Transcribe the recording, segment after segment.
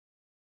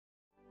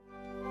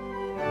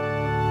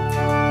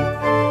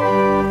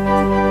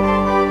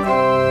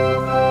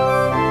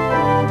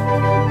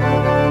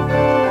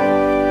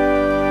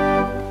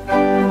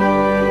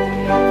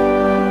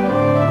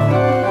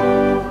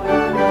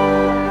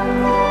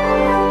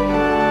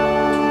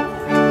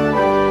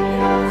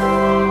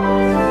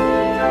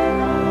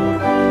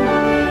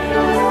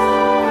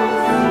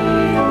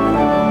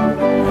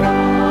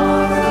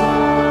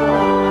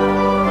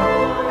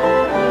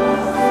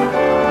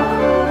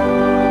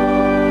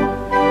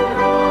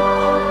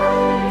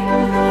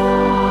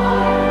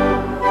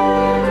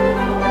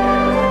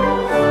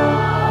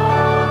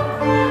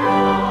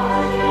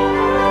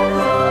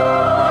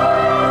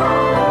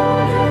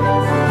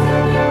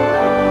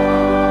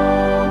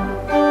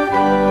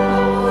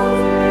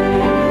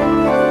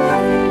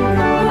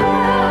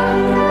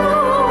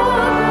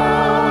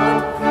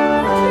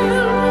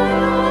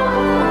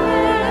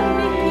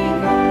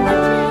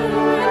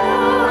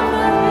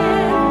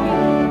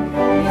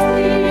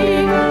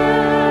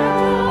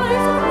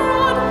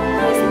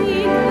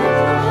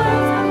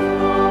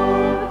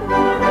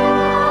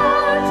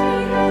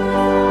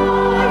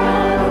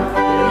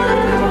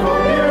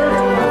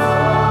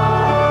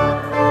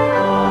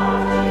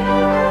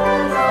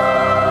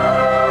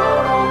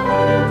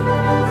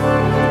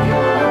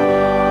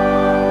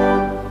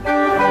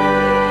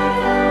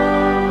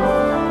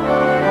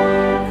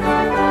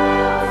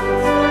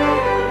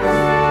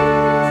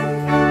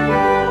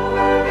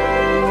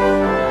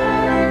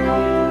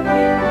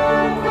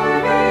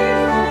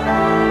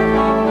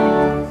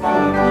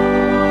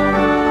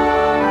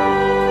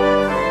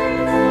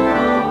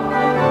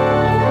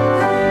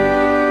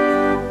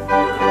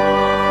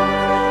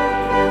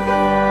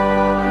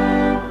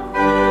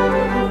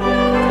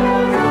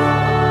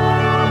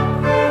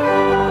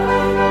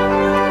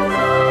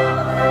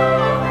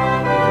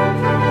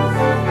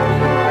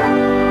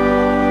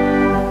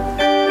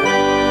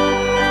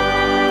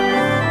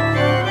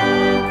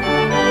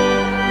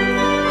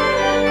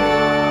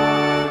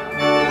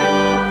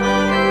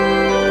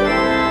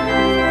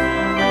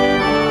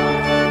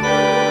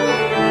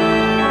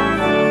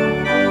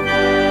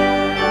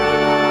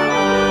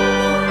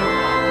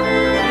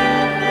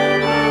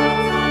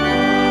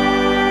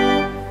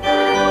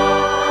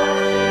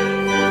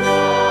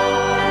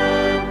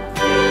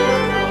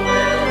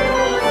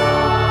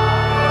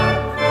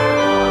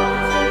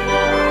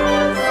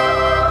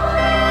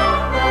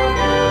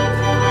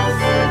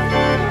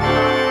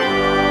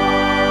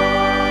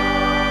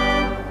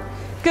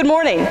Good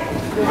morning.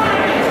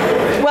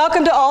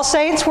 Welcome to All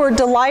Saints. We're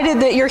delighted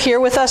that you're here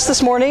with us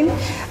this morning.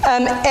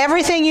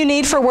 Everything you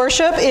need for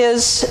worship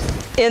is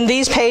in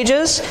these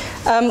pages.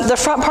 The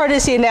front part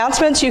is the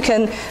announcements. You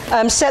can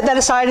set that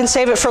aside and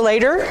save it for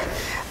later.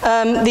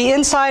 The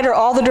inside are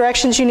all the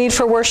directions you need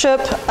for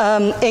worship,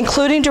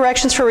 including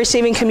directions for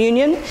receiving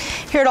communion.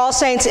 Here at All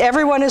Saints,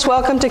 everyone is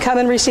welcome to come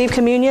and receive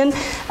communion,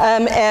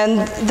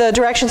 and the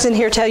directions in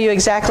here tell you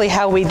exactly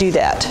how we do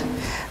that.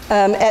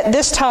 At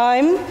this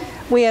time,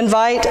 we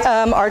invite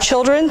our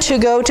children to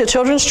go to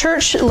Children's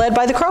Church led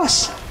by the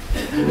cross.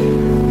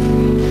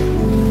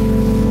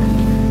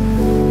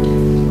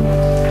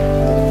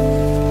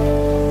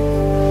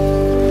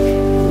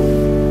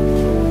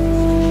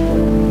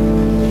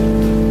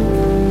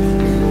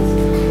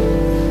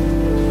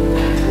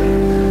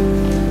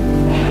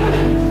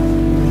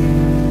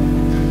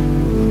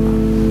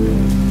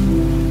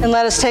 And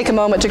let us take a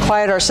moment to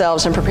quiet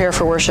ourselves and prepare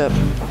for worship.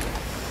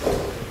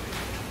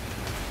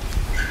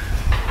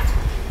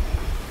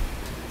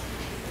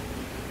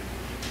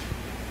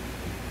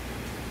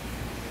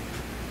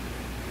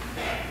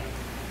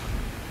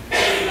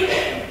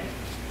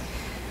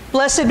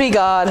 Blessed be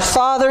God,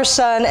 Father,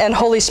 Son, and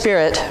Holy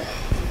Spirit.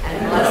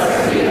 And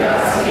blessed be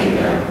God's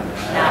kingdom,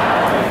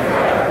 now and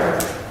forever.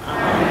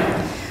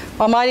 Amen.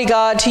 Almighty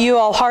God, to you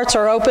all hearts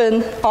are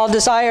open, all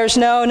desires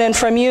known, and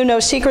from you no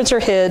secrets are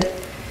hid.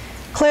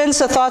 Cleanse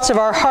the thoughts of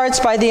our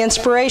hearts by the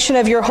inspiration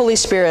of your Holy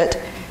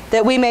Spirit,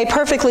 that we may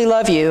perfectly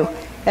love you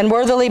and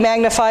worthily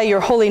magnify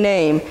your holy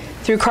name,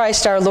 through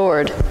Christ our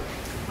Lord.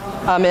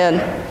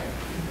 Amen.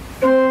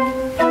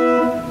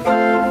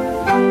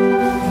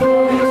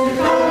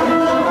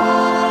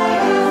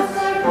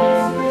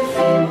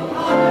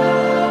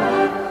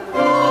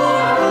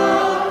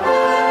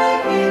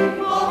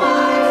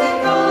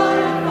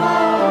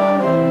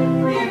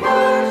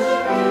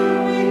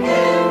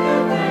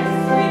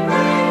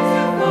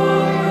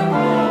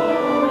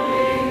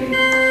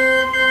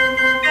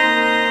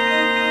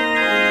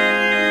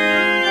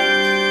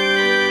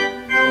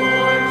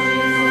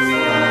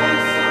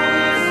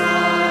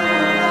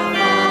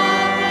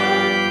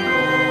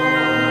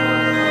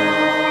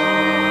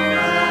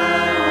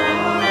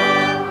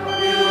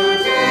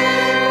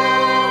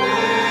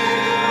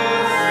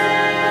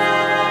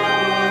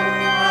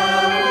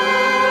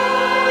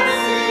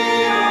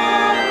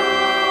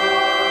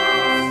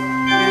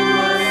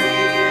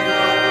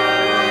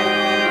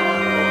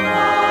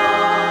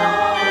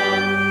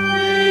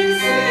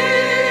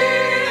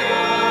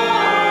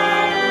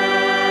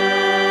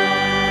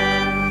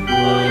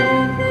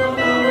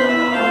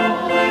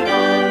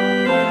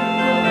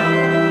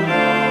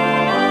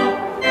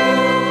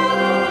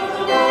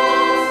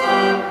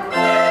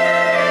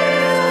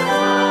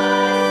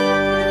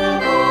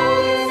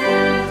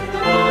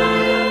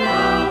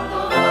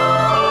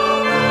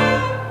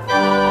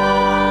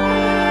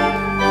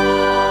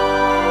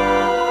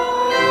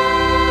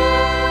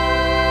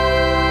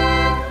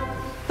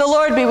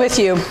 With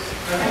you.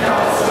 And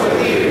also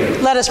with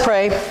you. Let us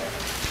pray.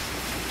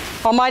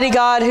 Almighty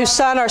God, whose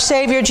Son, our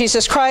Savior,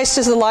 Jesus Christ,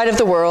 is the light of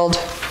the world,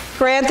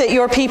 grant that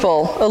your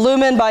people,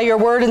 illumined by your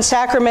word and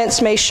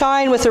sacraments, may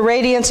shine with the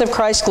radiance of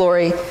Christ's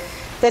glory,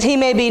 that he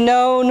may be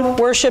known,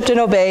 worshipped, and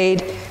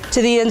obeyed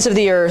to the ends of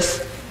the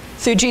earth.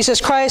 Through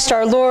Jesus Christ,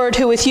 our Lord,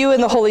 who with you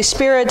and the Holy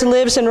Spirit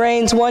lives and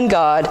reigns one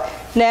God,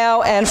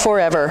 now and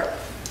forever.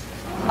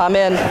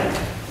 Amen.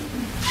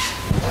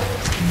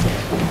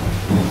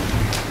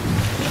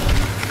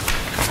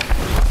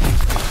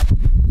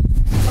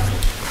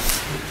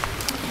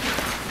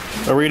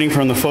 A reading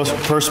from the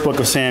first book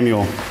of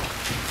Samuel.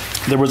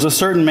 There was a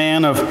certain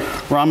man of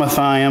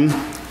Ramathaim,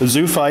 a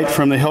Zuphite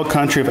from the hill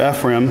country of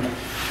Ephraim,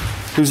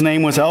 whose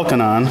name was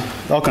Elkanah,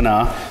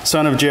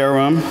 son of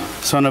Jeroham,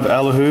 son of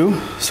Elihu,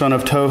 son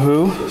of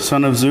Tohu,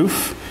 son of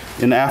Zuph,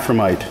 an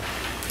Ephraimite.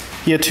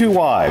 He had two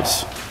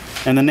wives,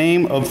 and the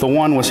name of the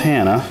one was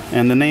Hannah,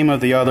 and the name of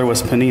the other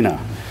was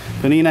Peninnah.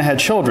 Peninnah had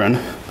children,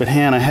 but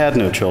Hannah had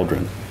no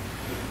children.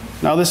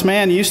 Now this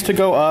man used to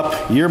go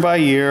up year by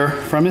year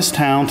from his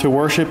town to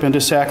worship and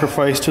to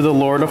sacrifice to the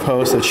Lord of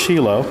hosts at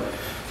Shiloh,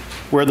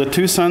 where the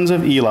two sons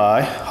of Eli,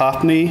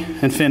 Hophni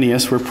and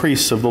Phinehas, were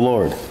priests of the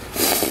Lord.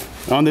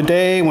 On the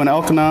day when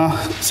Elkanah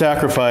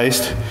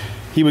sacrificed,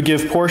 he would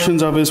give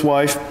portions of his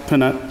wife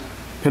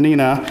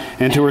Peninnah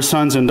and to her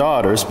sons and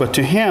daughters, but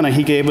to Hannah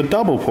he gave a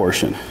double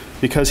portion,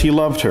 because he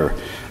loved her,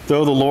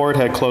 though the Lord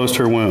had closed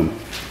her womb.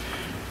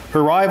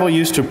 Her rival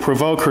used to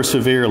provoke her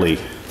severely,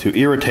 to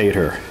irritate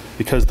her,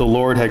 because the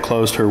Lord had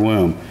closed her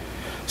womb.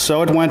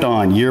 So it went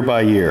on year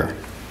by year.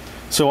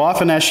 So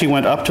often as she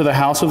went up to the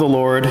house of the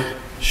Lord,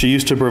 she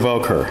used to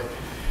provoke her.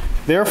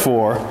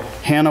 Therefore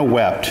Hannah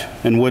wept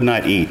and would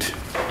not eat.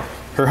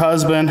 Her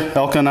husband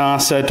Elkanah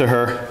said to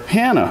her,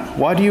 "Hannah,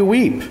 why do you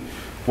weep?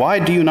 Why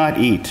do you not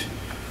eat?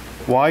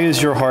 Why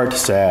is your heart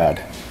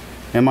sad?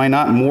 Am I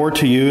not more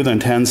to you than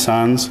 10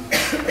 sons?"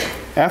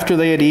 After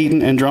they had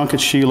eaten and drunk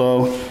at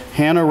Shiloh,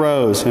 Hannah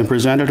rose and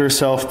presented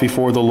herself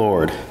before the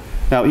Lord.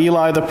 Now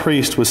Eli the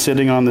priest was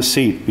sitting on the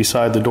seat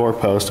beside the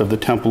doorpost of the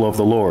temple of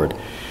the Lord.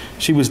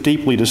 she was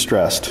deeply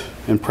distressed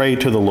and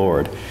prayed to the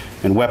Lord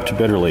and wept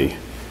bitterly.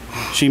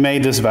 She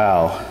made this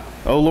vow,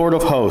 O Lord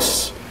of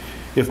hosts,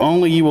 if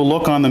only you will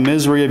look on the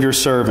misery of your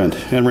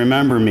servant and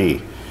remember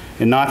me,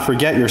 and not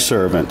forget your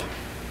servant,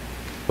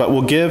 but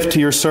will give to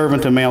your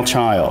servant a male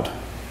child,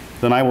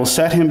 then I will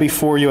set him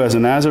before you as a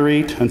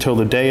Nazarite until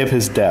the day of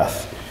his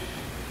death.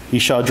 He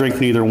shall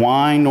drink neither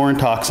wine nor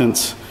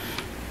intoxicants,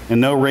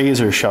 and no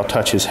razor shall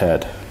touch his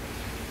head.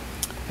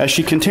 As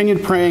she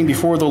continued praying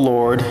before the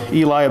Lord,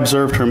 Eli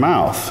observed her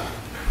mouth.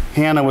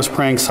 Hannah was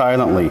praying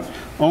silently,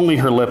 only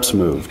her lips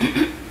moved,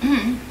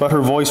 but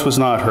her voice was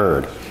not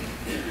heard.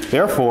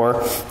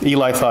 Therefore,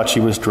 Eli thought she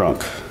was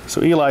drunk.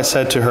 So Eli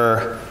said to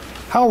her,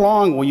 How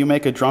long will you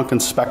make a drunken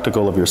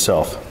spectacle of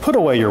yourself? Put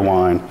away your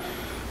wine.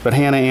 But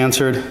Hannah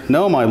answered,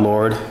 No, my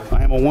lord,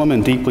 I am a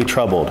woman deeply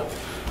troubled.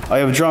 I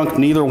have drunk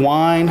neither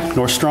wine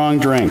nor strong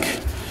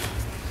drink,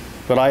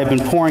 but I have been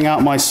pouring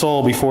out my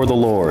soul before the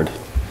Lord.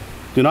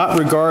 Do not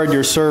regard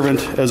your servant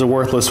as a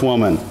worthless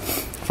woman,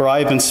 for I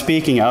have been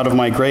speaking out of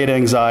my great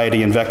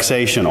anxiety and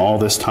vexation all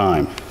this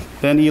time.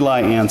 Then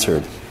Eli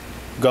answered,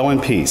 Go in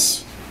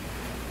peace.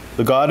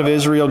 The God of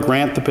Israel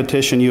grant the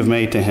petition you have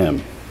made to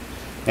him.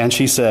 And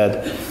she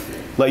said,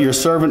 Let your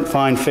servant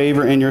find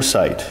favor in your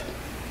sight.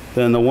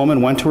 Then the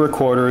woman went to her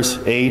quarters,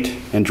 ate,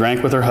 and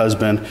drank with her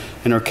husband,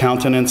 and her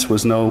countenance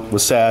was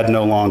sad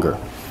no longer.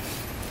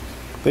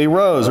 They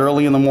rose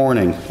early in the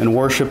morning and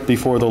worshipped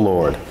before the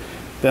Lord.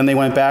 Then they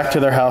went back to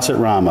their house at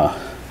Ramah.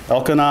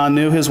 Elkanah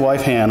knew his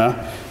wife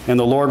Hannah, and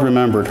the Lord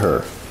remembered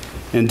her.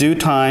 In due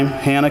time,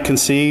 Hannah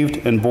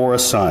conceived and bore a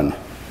son.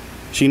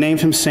 She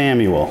named him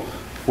Samuel,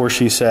 for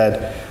she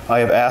said, I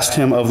have asked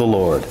him of the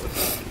Lord.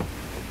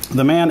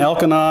 The man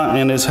Elkanah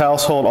and his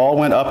household all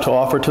went up to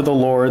offer to the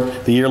Lord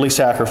the yearly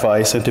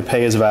sacrifice and to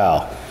pay his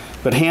vow.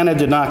 But Hannah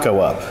did not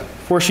go up,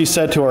 for she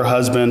said to her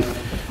husband,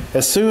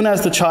 As soon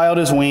as the child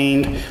is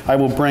weaned, I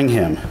will bring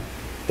him,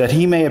 that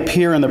he may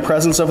appear in the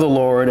presence of the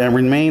Lord and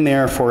remain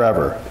there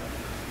forever.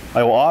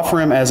 I will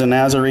offer him as a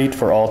Nazarite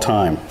for all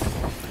time.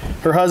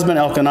 Her husband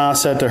Elkanah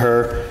said to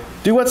her,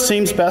 Do what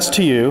seems best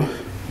to you.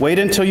 Wait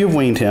until you've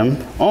weaned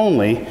him.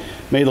 Only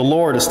may the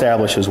Lord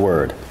establish his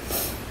word.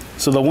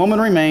 So the woman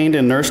remained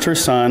and nursed her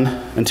son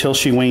until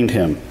she weaned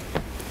him.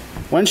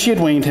 When she had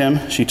weaned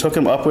him, she took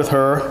him up with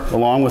her,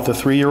 along with the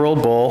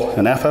 3-year-old bull,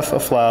 an ephah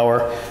of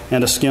flour,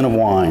 and a skin of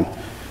wine.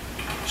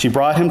 She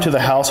brought him to the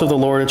house of the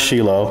Lord at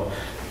Shiloh,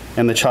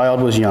 and the child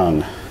was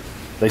young.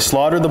 They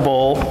slaughtered the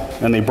bull,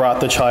 and they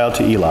brought the child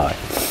to Eli.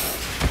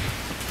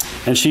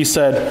 And she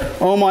said,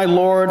 O my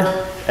Lord,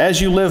 as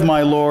you live,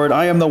 my Lord,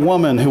 I am the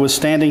woman who was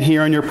standing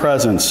here in your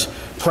presence,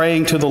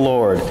 praying to the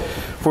Lord.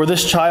 For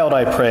this child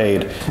I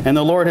prayed, and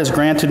the Lord has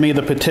granted me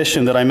the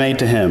petition that I made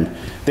to him.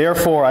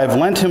 Therefore I have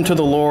lent him to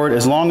the Lord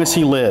as long as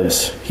he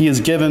lives. He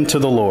is given to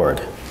the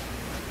Lord.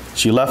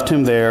 She left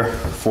him there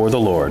for the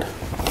Lord.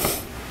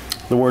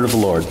 The word of the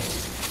Lord.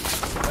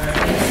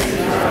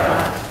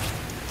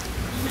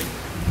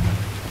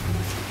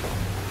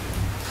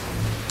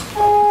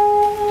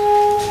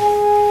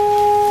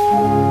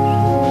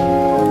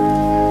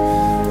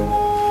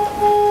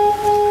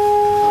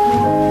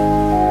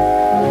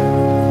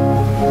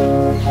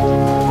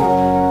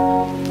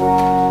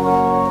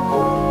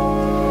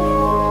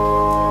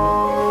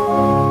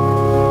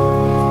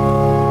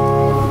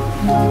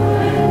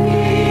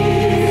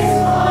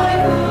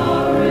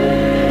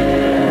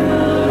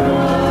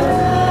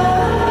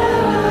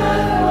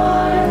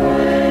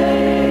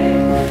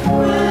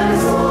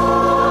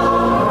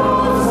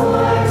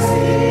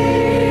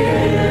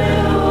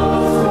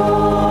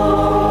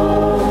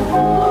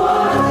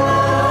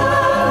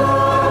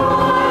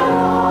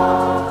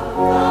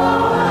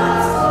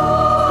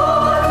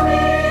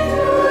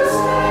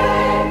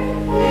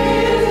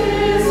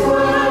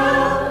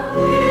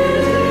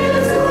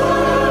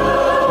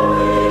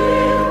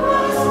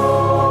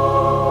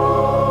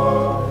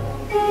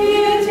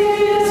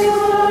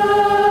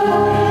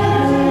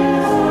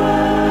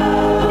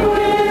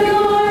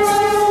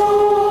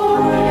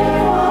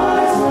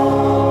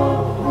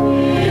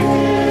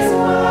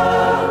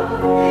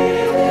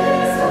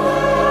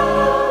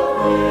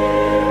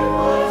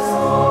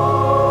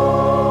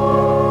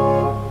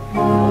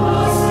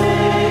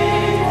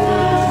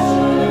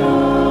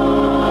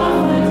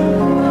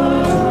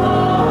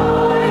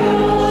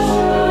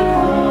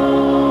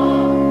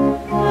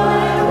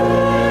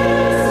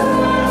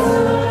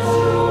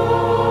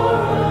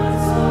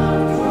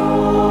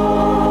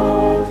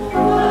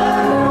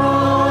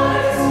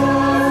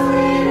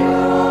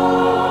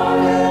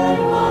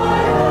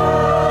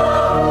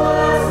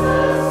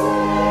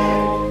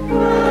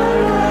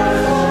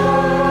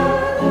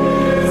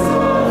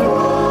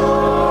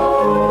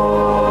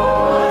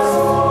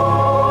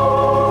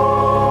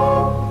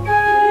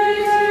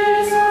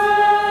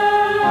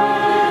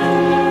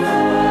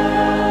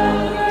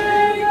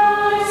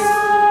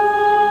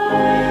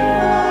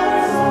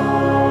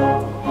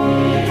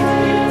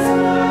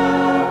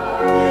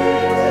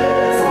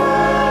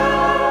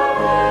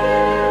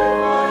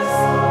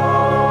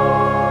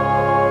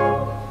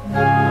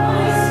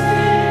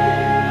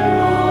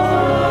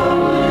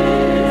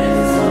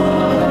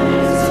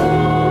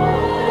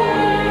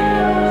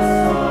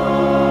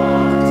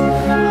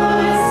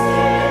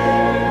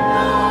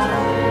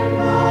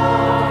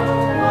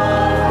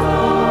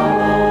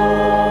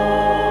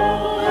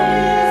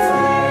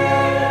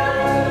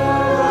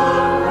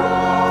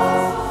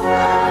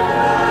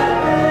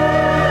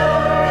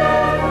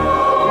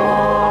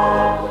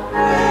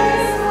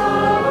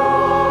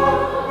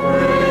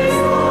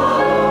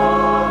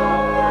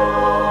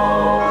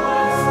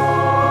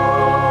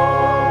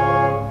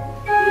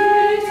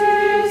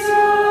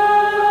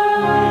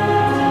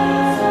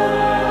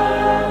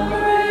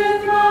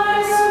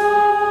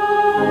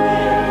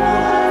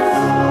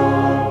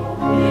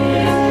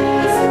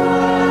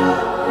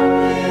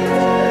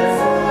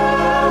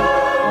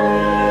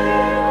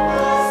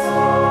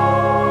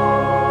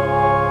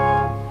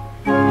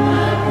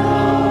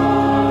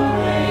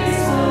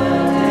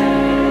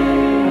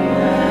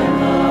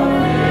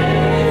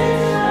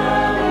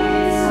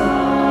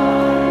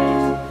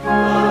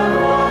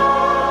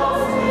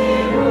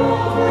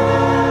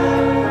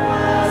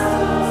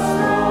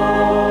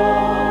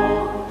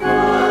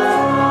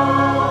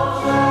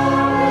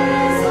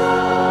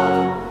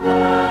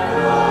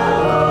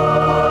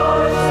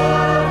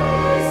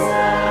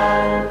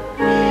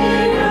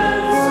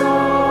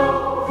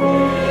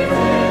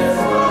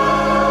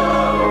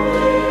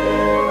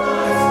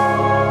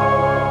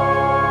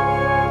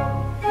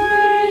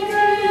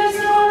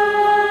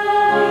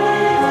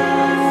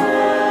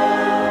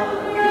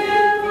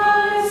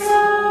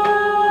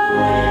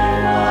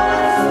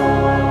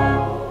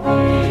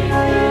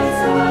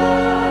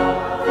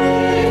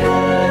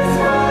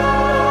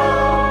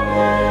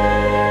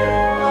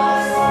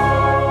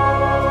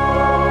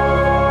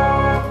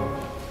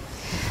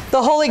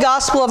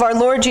 gospel of our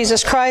Lord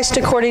Jesus Christ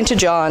according to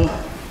John.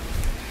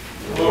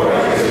 Glory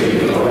to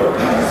you, Lord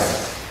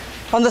Christ.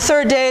 On the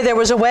third day there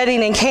was a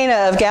wedding in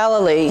Cana of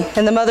Galilee,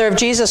 and the mother of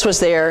Jesus was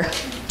there.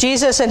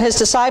 Jesus and his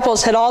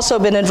disciples had also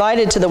been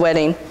invited to the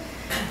wedding.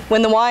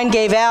 When the wine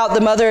gave out,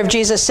 the mother of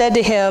Jesus said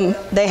to him,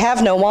 "They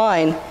have no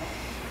wine."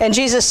 And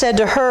Jesus said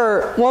to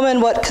her,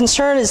 "Woman, what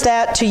concern is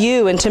that to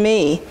you and to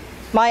me?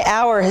 My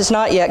hour has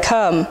not yet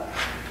come."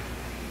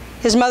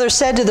 His mother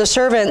said to the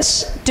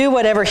servants, "Do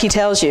whatever he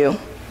tells you."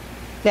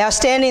 Now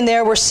standing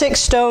there were 6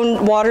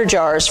 stone water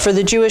jars for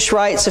the Jewish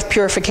rites of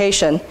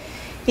purification,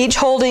 each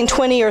holding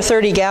 20 or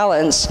 30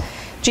 gallons.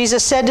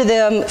 Jesus said to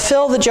them,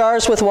 "Fill the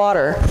jars with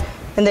water,"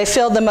 and they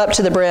filled them up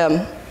to the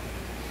brim.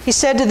 He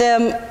said to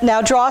them,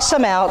 "Now draw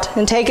some out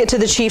and take it to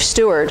the chief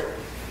steward."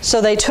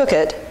 So they took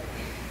it.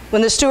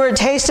 When the steward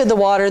tasted the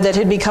water that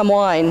had become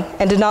wine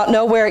and did not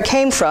know where it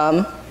came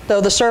from,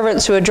 though the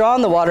servants who had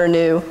drawn the water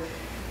knew,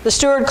 the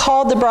steward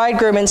called the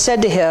bridegroom and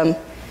said to him,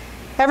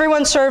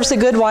 "Everyone serves the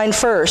good wine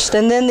first,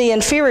 and then the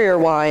inferior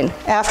wine,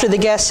 after the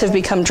guests have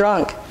become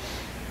drunk.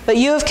 But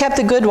you have kept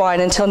the good wine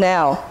until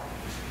now."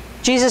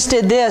 Jesus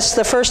did this,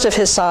 the first of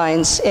his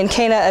signs, in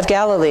Cana of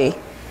Galilee,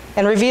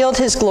 and revealed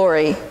his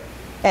glory,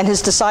 and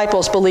his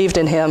disciples believed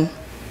in him.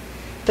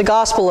 The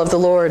gospel of the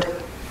Lord.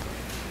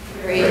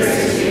 Praise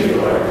to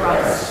you, Lord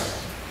Christ.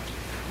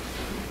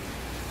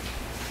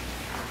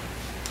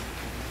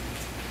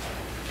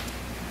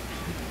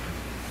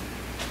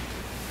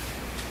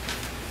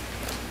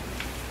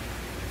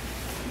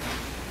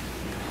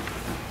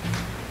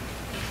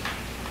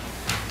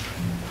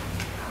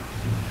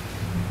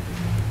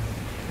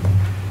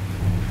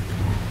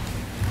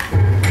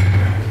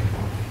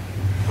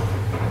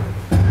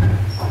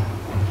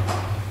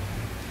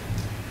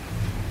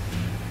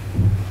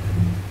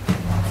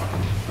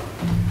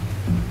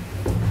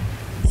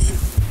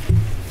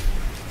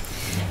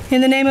 In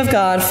the name of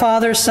God,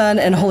 Father, Son,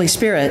 and Holy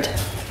Spirit.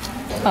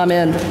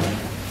 Amen.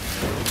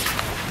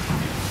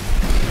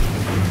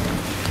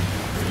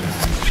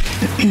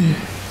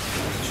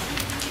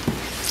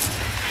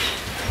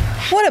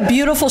 What a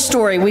beautiful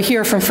story we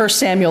hear from 1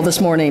 Samuel this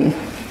morning.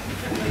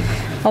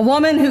 A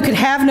woman who could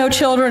have no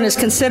children is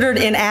considered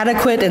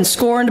inadequate and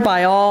scorned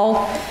by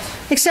all,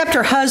 except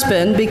her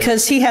husband,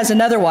 because he has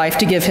another wife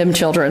to give him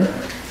children.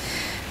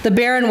 The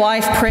barren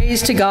wife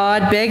prays to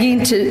God,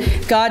 begging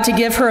God to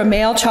give her a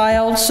male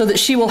child so that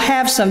she will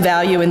have some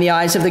value in the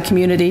eyes of the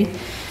community.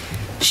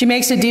 She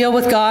makes a deal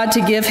with God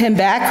to give him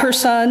back her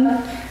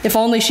son, if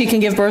only she can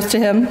give birth to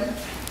him.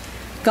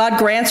 God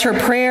grants her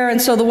prayer,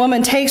 and so the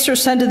woman takes her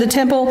son to the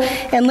temple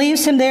and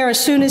leaves him there as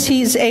soon as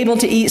he's able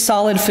to eat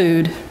solid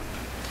food.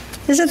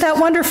 Isn't that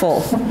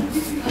wonderful?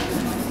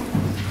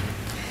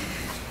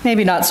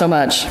 Maybe not so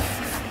much.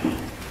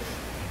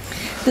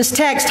 This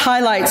text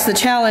highlights the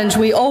challenge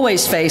we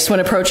always face when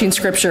approaching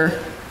Scripture.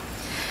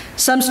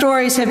 Some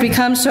stories have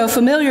become so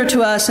familiar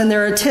to us and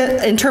their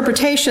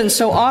interpretations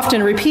so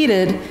often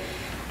repeated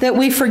that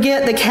we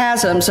forget the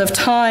chasms of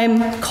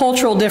time,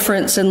 cultural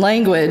difference, and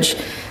language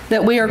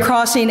that we are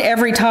crossing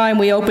every time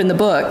we open the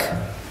book,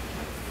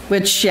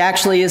 which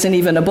actually isn't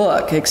even a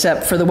book,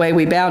 except for the way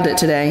we bound it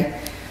today.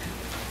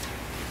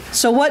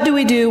 So what do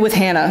we do with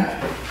Hannah?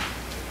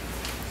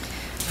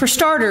 For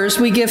starters,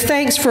 we give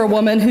thanks for a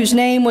woman whose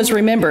name was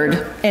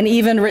remembered and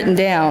even written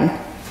down.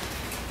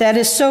 That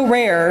is so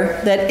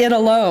rare that it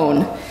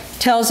alone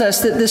tells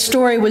us that this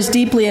story was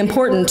deeply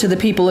important to the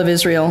people of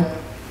Israel.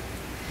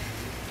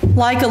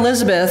 Like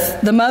Elizabeth,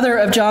 the mother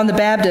of John the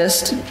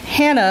Baptist,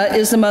 Hannah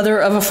is the mother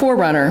of a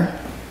forerunner.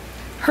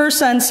 Her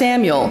son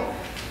Samuel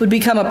would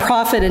become a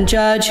prophet and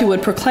judge who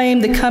would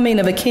proclaim the coming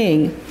of a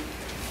king.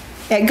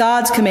 At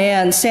God's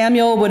command,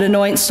 Samuel would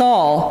anoint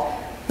Saul,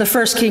 the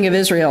first king of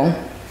Israel.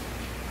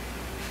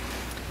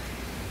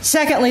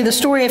 Secondly, the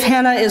story of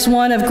Hannah is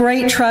one of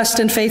great trust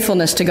and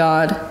faithfulness to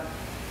God.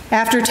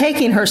 After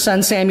taking her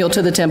son Samuel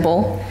to the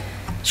temple,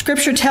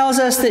 Scripture tells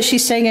us that she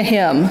sang a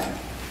hymn.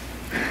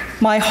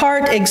 "My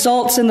heart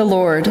exults in the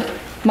Lord.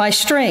 My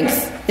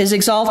strength is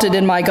exalted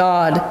in my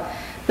God.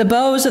 The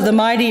bows of the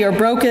mighty are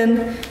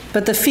broken,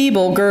 but the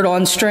feeble gird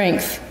on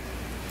strength.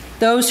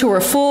 Those who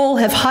are full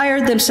have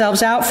hired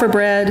themselves out for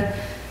bread,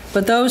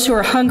 but those who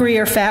are hungry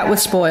are fat with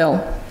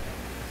spoil.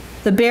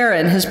 The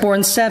barren has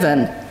borne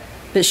 7,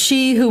 but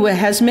she who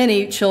has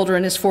many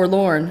children is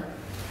forlorn.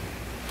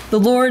 The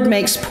Lord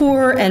makes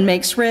poor and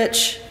makes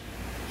rich.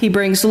 He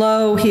brings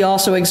low, he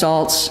also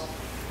exalts.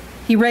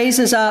 He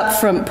raises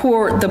up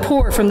the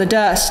poor from the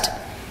dust.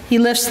 He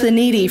lifts the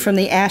needy from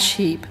the ash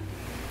heap,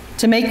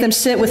 to make them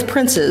sit with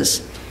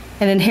princes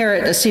and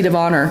inherit a seat of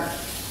honor."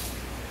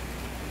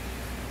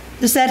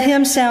 Does that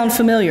hymn sound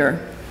familiar?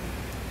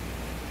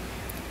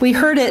 We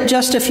heard it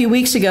just a few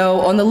weeks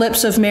ago on the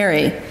lips of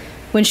Mary,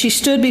 when she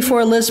stood before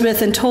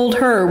Elizabeth and told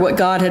her what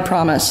God had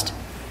promised.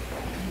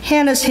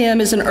 Hannah's hymn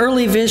is an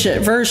early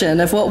version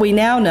of what we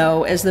now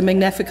know as the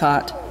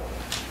Magnificat.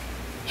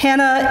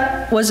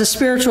 Hannah was a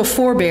spiritual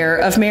forebear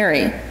of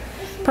Mary,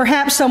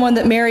 perhaps someone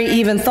that Mary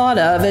even thought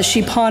of as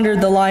she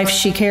pondered the life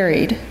she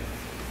carried.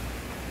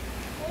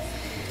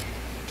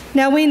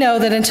 Now we know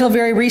that until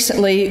very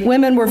recently,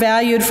 women were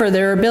valued for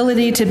their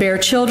ability to bear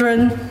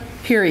children,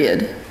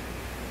 period.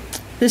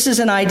 This is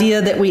an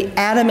idea that we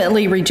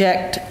adamantly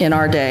reject in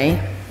our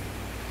day.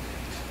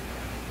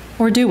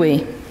 Or do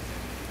we?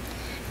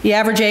 The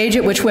average age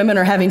at which women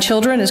are having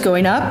children is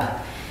going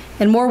up,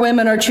 and more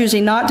women are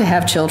choosing not to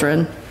have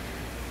children.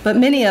 But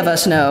many of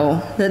us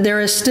know that there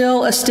is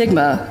still a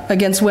stigma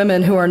against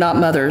women who are not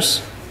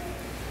mothers.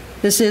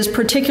 This is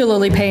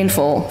particularly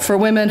painful for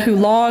women who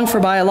long for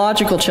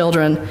biological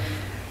children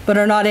but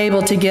are not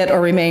able to get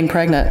or remain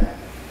pregnant.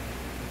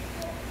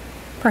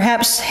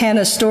 Perhaps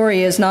Hannah's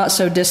story is not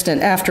so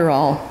distant after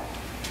all.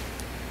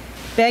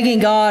 Begging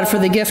God for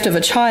the gift of a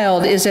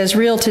child is as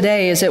real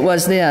today as it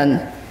was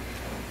then.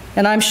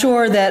 And I'm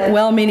sure that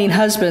well-meaning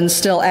husbands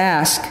still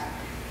ask,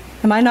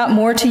 "Am I not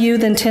more to you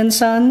than 10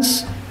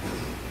 sons?"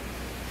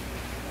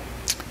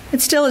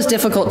 It still is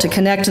difficult to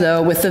connect,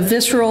 though, with the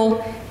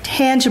visceral,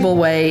 tangible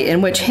way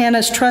in which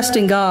Hannah's trust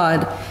in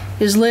God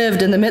is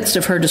lived in the midst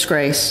of her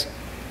disgrace.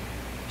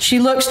 She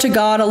looks to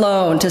God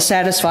alone to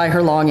satisfy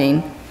her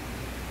longing,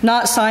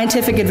 not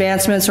scientific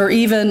advancements or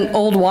even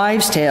old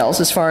wives'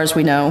 tales, as far as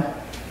we know.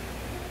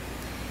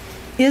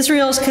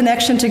 Israel's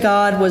connection to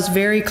God was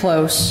very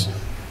close.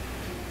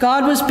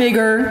 God was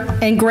bigger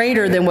and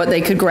greater than what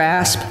they could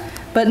grasp,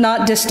 but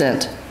not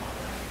distant.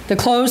 The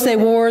clothes they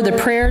wore, the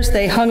prayers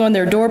they hung on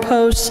their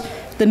doorposts,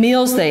 the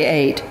meals they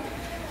ate,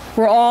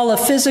 were all a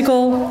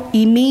physical,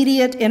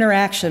 immediate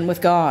interaction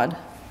with God.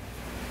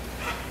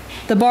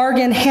 The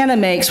bargain Hannah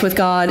makes with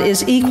God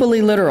is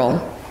equally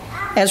literal,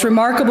 as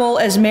remarkable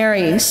as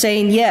Mary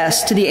saying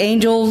yes to the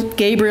angel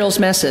Gabriel's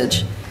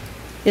message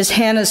is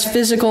Hannah's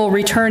physical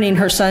returning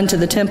her son to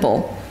the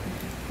temple.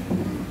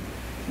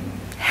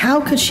 How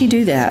could she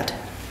do that?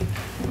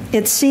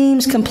 It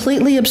seems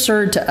completely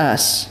absurd to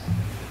us.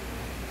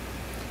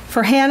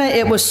 For Hannah,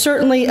 it was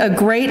certainly a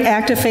great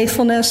act of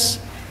faithfulness,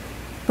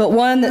 but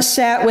one that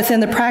sat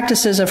within the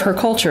practices of her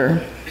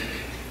culture.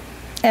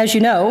 As you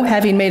know,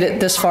 having made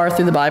it this far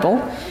through the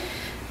Bible,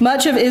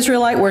 much of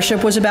Israelite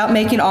worship was about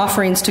making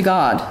offerings to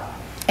God.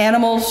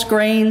 Animals,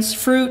 grains,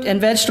 fruit, and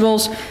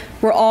vegetables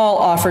were all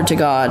offered to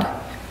God.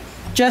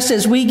 Just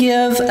as we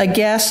give a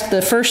guest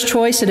the first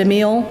choice at a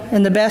meal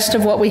and the best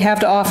of what we have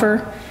to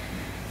offer,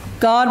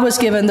 God was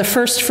given the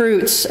first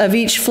fruits of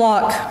each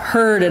flock,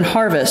 herd, and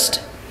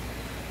harvest.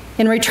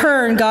 In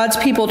return, God's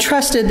people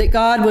trusted that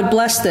God would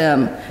bless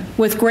them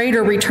with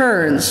greater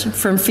returns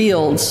from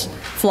fields,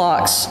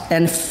 flocks,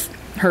 and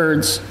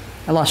herds.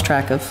 I lost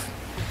track of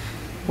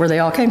where they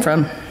all came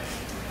from.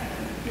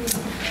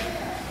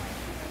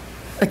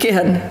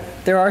 Again,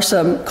 there are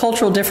some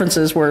cultural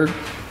differences we're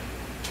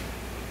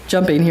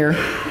jumping here.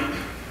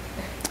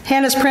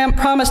 Hannah's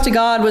promise to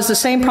God was the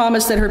same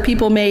promise that her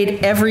people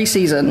made every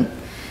season.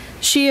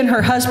 She and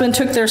her husband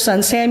took their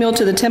son Samuel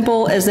to the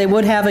temple as they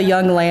would have a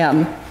young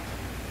lamb.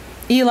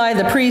 Eli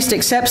the priest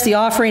accepts the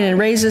offering and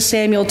raises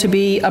Samuel to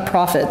be a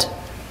prophet.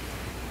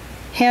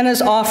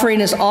 Hannah's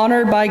offering is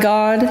honored by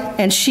God,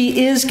 and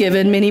she is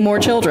given many more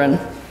children,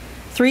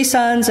 3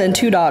 sons and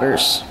 2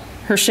 daughters.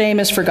 Her shame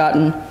is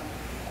forgotten.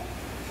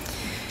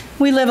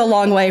 We live a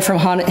long way from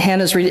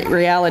Hannah's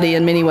reality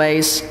in many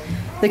ways.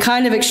 The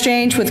kind of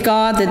exchange with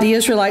God that the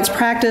Israelites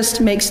practiced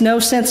makes no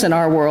sense in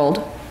our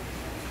world,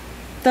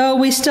 though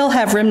we still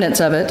have remnants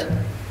of it.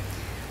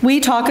 We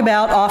talk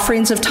about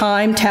offerings of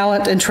time,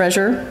 talent, and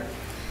treasure.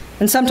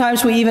 And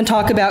sometimes we even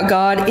talk about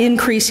God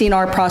increasing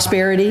our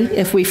prosperity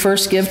if we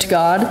first give to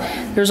God.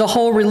 There's a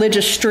whole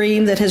religious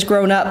stream that has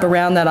grown up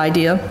around that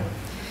idea.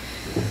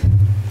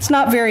 It's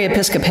not very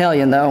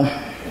Episcopalian, though.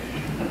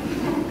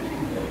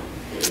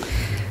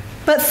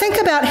 But think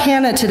about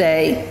Hannah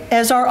today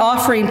as our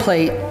offerings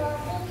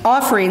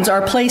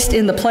are placed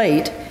in the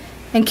plate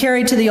and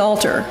carried to the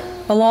altar,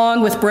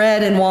 along with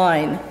bread and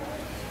wine,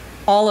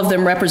 all of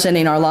them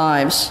representing our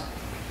lives.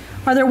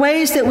 Are there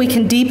ways that we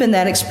can deepen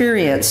that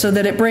experience so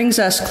that it brings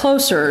us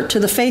closer to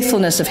the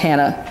faithfulness of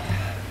Hannah,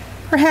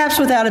 perhaps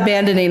without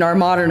abandoning our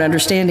modern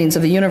understandings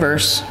of the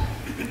universe?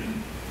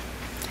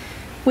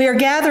 We are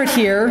gathered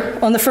here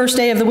on the first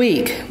day of the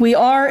week. We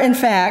are, in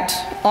fact,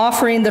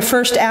 offering the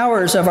first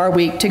hours of our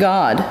week to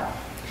God.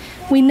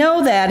 We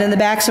know that in the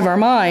backs of our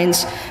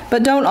minds,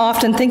 but don't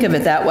often think of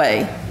it that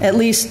way. At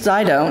least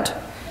I don't.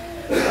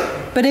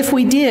 But if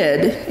we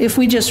did, if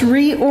we just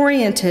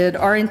reoriented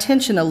our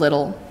intention a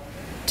little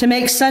to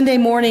make Sunday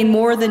morning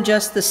more than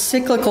just the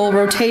cyclical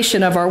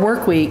rotation of our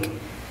work week,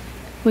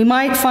 we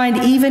might find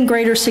even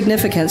greater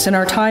significance in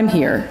our time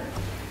here,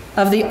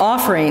 of the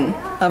offering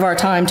of our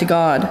time to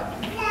God.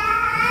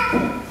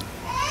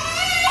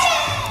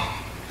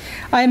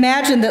 I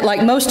imagine that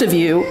like most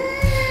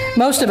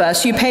of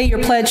us, you pay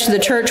your pledge to the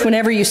church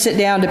whenever you sit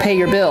down to pay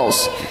your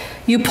bills.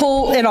 You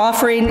pull an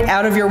offering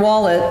out of your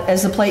wallet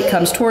as the plate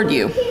comes toward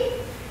you.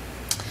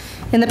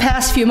 In the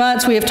past few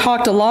months, we have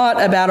talked a lot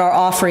about our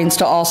offerings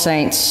to All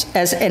Saints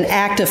as an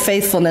act of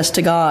faithfulness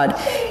to God,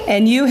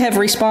 and you have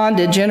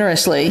responded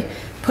generously,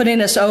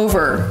 putting us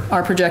over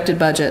our projected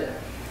budget.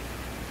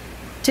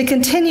 To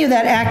continue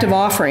that act of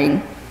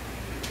offering,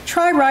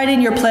 try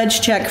writing your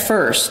pledge check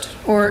first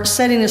or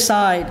setting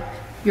aside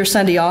your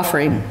Sunday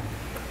offering.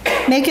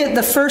 Make it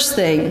the first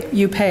thing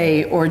you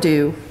pay or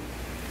do,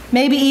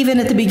 maybe even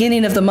at the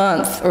beginning of the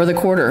month or the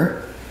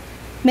quarter.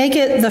 Make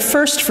it the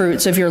first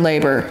fruits of your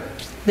labor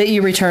that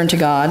you return to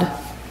God.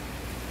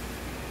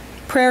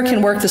 Prayer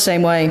can work the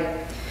same way.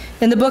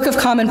 In the Book of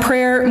Common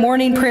Prayer,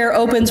 morning prayer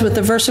opens with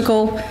the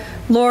versicle,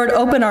 "Lord,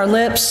 open our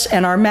lips,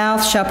 and our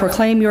mouth shall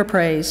proclaim your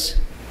praise."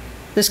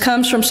 This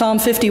comes from Psalm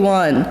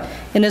 51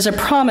 and is a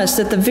promise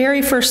that the very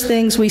first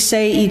things we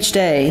say each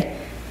day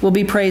will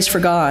be praise for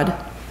God.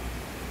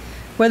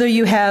 Whether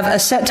you have a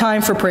set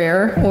time for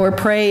prayer or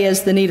pray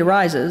as the need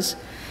arises,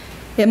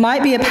 it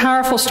might be a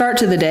powerful start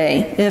to the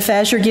day if,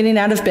 as you're getting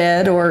out of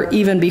bed or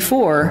even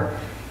before,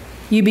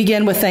 you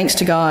begin with thanks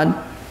to God.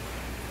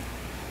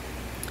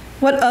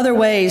 What other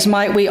ways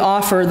might we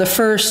offer the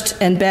first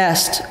and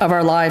best of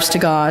our lives to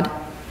God?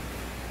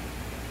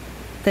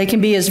 They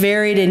can be as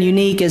varied and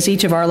unique as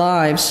each of our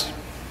lives.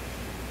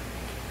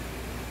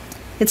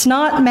 It's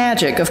not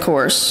magic, of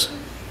course.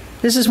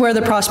 This is where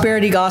the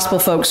prosperity gospel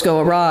folks go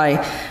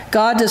awry.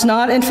 God does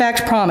not, in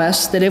fact,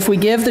 promise that if we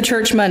give the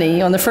church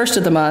money on the first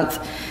of the month,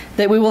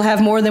 that we will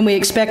have more than we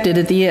expected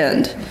at the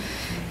end.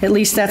 At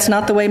least that's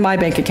not the way my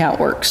bank account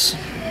works.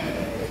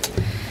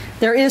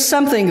 There is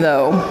something,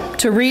 though,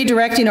 to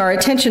redirecting our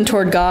attention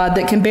toward God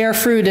that can bear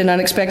fruit in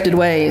unexpected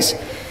ways.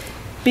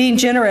 Being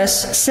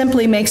generous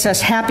simply makes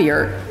us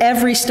happier.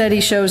 Every study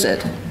shows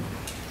it.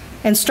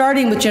 And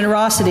starting with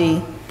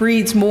generosity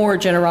breeds more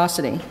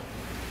generosity.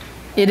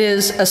 It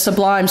is a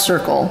sublime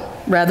circle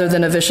rather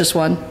than a vicious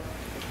one.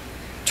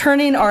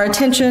 Turning our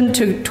attention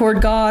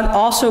toward God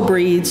also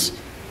breeds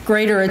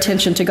greater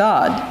attention to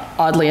God,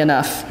 oddly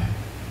enough.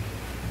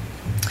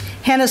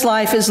 Hannah's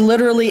life is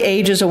literally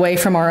ages away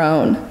from our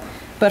own,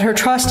 but her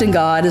trust in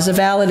God is a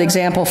valid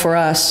example for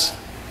us.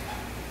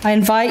 I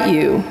invite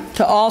you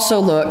to also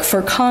look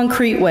for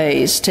concrete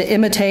ways to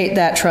imitate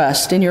that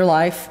trust in your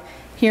life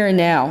here and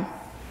now,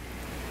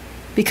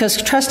 because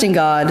trusting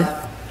God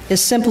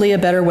is simply a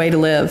better way to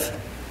live.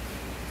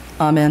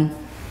 Amen.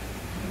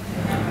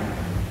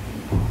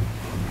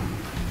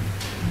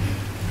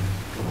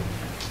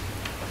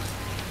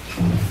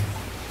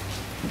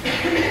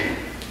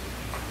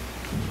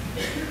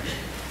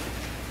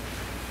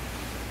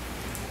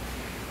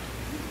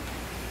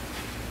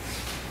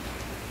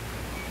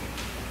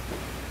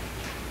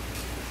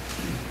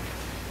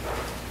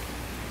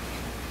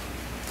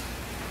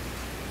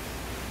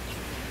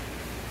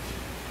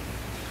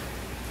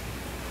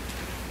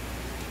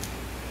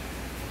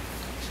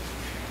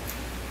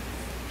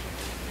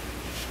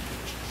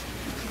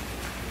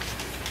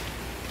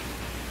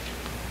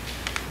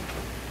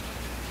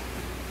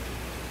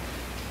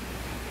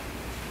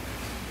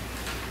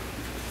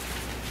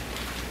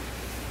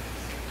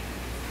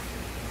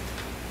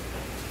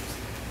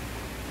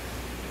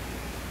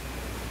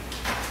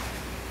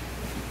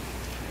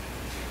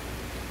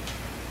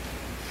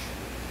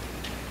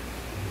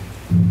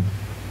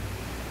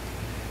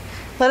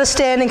 Let us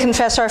stand and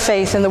confess our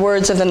faith in the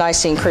words of the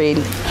Nicene Creed.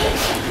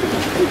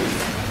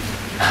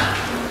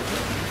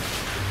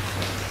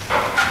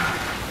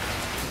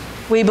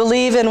 We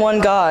believe in one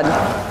God,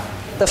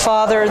 the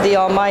Father, the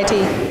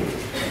Almighty,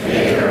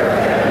 maker of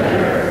heaven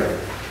and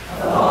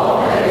earth, of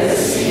all that is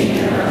seen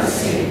and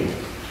unseen.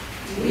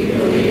 We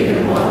believe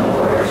in one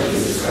Lord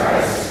Jesus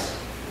Christ,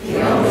 the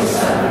only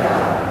Son of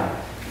God,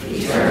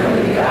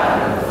 eternally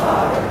begotten of the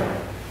Father,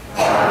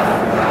 God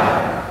from God,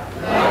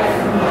 light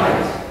from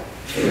light,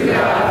 true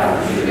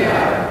God from true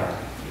God,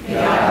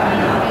 begotten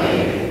and not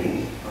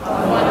made,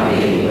 of one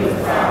being with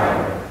the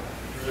Father.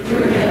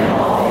 Through him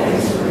all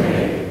things were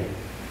made.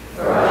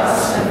 For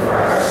us and for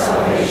our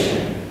salvation,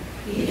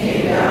 he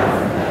came down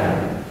from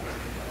heaven.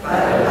 By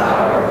the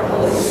power of the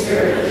Holy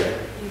Spirit,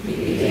 he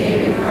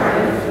became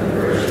incarnate from the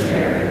Virgin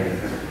Mary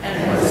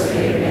and was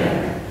made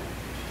man.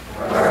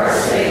 For our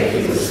sake,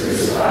 he was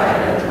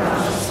crucified under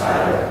Pontius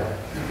Pilate.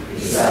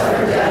 He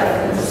suffered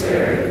death and was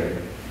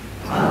buried.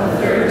 On the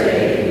third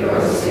day, he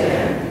rose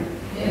again,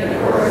 in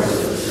accordance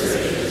with the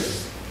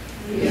Scriptures.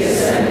 He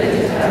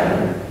ascended to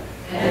heaven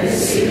and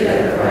is seated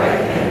at the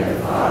right hand of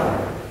the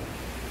Father.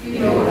 He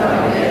will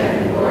come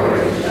again in glory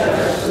to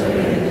judge the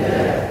living and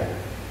dead,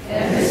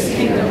 and his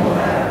kingdom will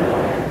have no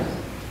end.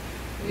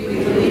 We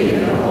believe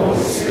in the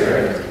Holy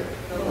Spirit,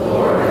 the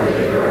Lord and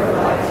giver of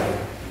life,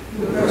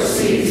 who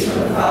proceeds from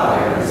the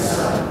Father and the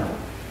Son.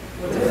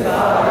 With the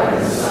Father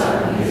and the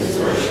Son, he is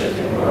worshipped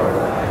and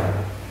glorified.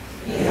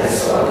 He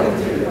has spoken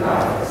through the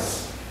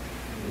prophets.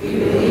 We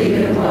believe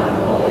in one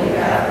holy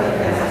Catholic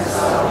and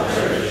apostolic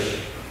Church.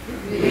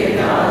 We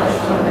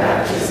acknowledge one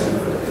baptism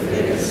for the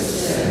forgiveness of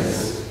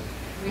sins.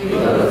 We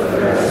look for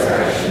the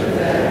resurrection of the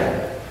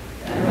dead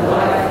and the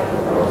life of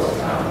the world to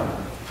come.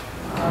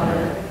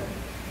 Amen.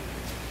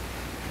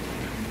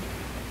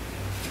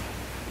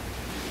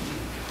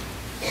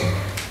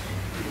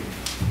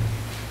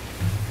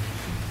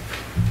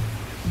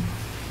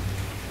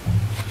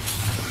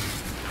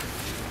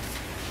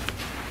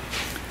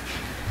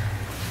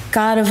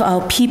 God of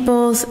all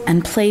peoples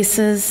and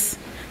places,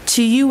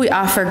 To you we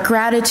offer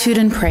gratitude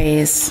and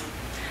praise.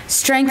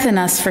 Strengthen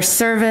us for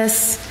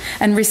service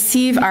and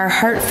receive our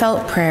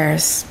heartfelt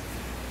prayers.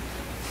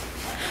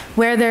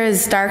 Where there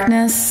is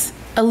darkness,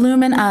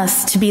 illumine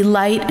us to be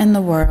light in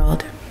the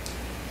world.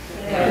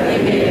 That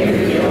we may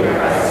reveal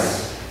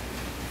Christ.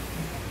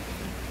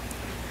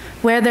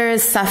 Where there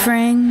is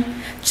suffering,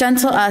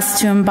 gentle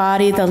us to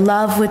embody the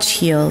love which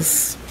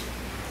heals.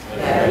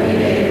 That we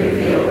may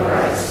reveal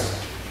Christ.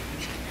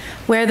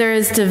 Where there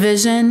is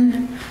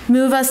division,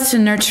 move us to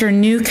nurture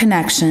new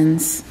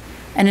connections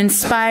and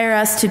inspire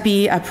us to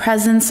be a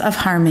presence of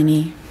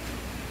harmony.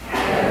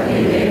 That we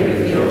may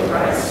reveal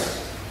Christ.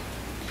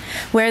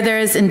 Where there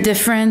is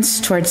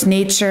indifference towards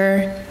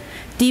nature,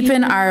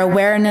 deepen our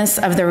awareness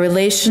of the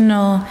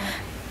relational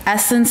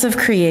essence of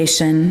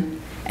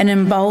creation and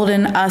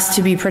embolden us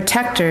to be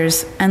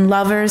protectors and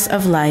lovers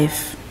of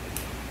life.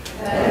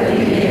 That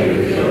we may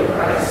reveal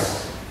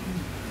Christ.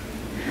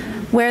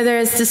 Where there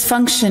is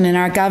dysfunction in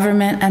our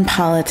government and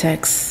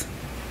politics,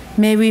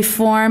 may we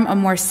form a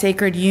more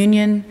sacred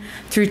union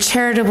through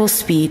charitable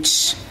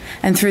speech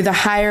and through the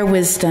higher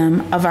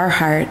wisdom of our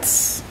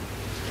hearts.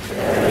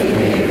 That we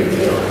may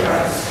reveal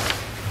Christ.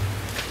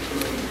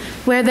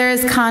 Where there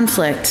is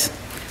conflict,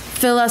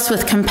 fill us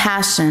with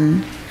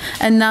compassion,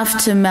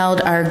 enough to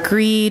meld our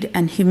greed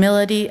and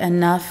humility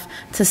enough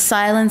to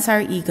silence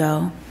our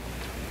ego.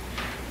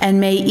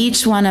 And may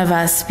each one of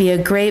us be a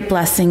great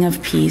blessing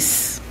of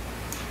peace.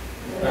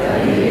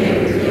 That we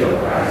may reveal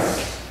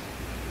Christ.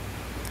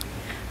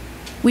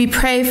 We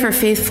pray for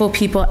faithful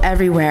people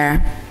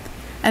everywhere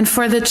and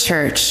for the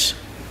church,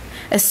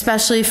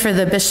 especially for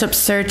the bishop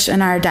search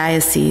in our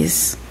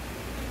diocese.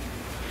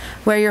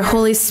 Where your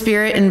Holy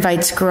Spirit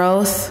invites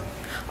growth,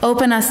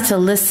 open us to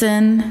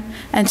listen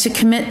and to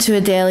commit to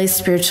a daily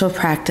spiritual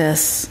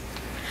practice,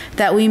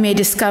 that we may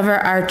discover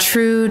our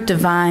true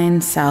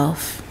divine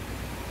self.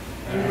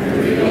 And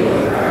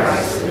reveal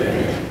Christ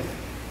within.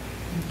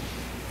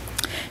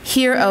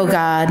 Hear, O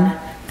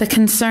God, the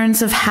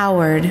concerns of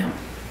Howard,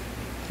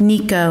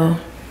 Nico,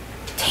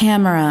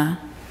 Tamara,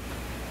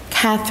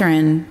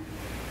 Catherine,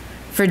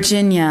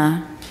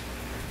 Virginia,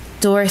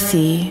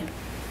 Dorothy,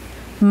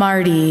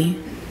 Marty,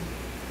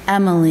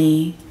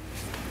 Emily,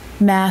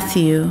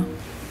 Matthew,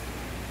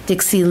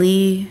 Dixie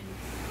Lee,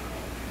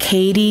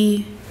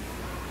 Katie,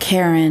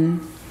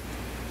 Karen,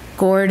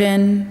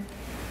 Gordon,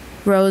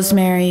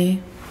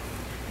 Rosemary,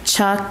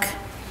 Chuck,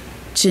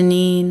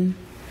 Janine,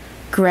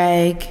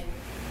 Greg,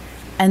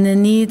 and the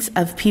needs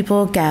of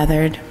people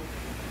gathered.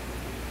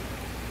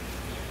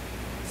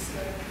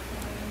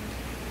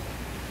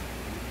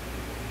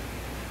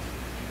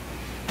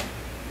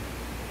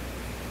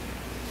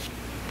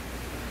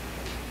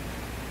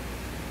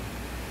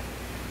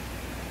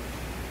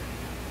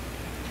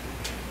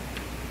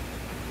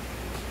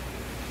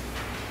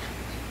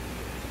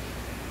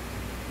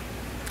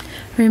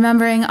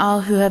 Remembering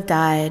all who have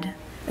died,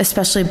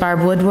 especially Barb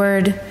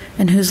Woodward,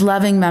 in whose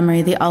loving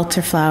memory the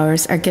altar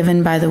flowers are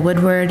given by the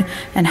Woodward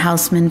and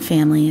Houseman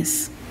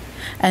families,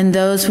 and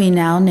those we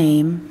now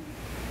name.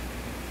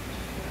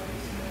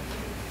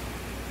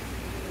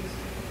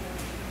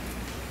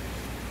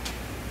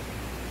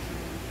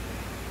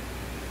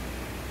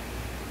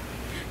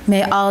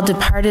 May all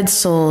departed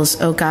souls,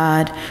 O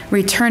God,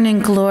 return in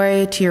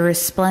glory to your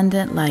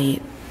resplendent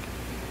light.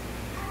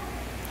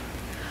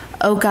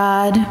 O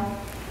God,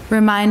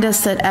 remind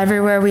us that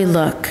everywhere we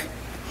look,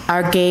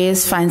 our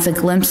gaze finds a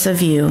glimpse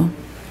of you.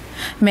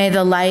 May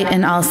the light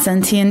in all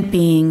sentient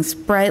beings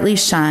brightly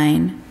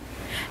shine,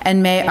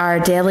 and may our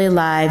daily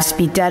lives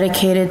be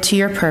dedicated to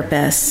your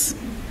purpose,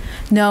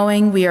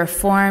 knowing we are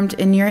formed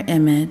in your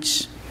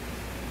image.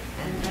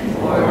 And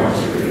born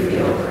to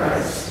reveal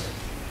Christ.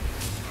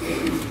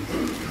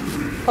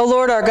 O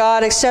Lord our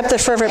God, accept the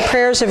fervent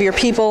prayers of your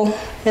people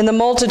in the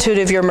multitude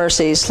of your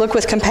mercies. Look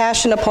with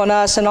compassion upon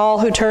us and all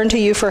who turn to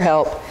you for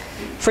help.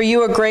 For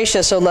you are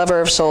gracious, O lover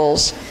of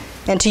souls,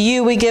 and to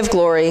you we give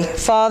glory,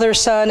 Father,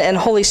 Son, and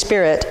Holy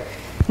Spirit,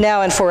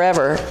 now and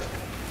forever.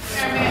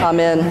 Amen.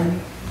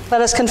 Amen.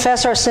 Let us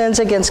confess our sins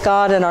against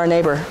God and our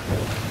neighbor.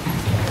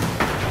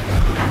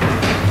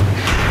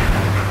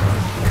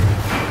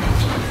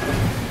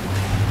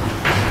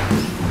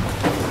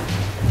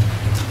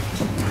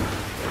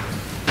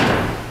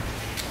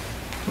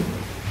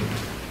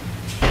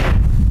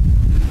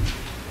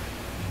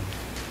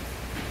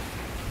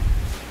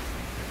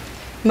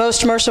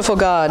 Most merciful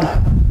God,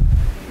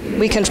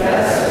 we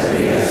confess that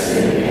we have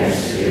sinned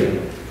against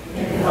you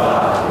in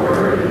thought,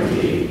 word,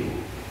 and deed,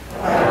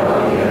 by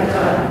what we have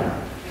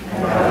done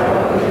and by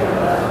what we have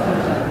left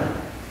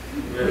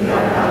undone. We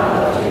have not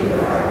loved you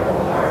with our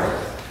whole heart.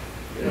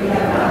 We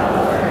have not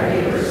loved our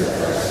neighbors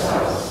as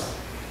ourselves.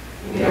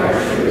 We are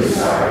truly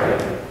sorry,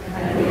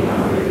 and we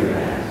humbly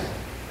repent.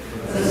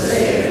 For the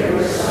sake of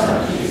your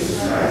Son,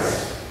 Jesus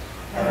Christ,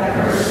 have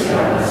mercy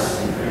on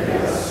us and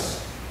forgive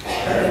us,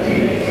 that we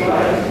may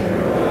delight in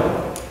your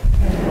will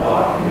and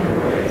walk in your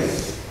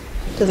ways.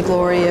 to the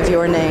glory of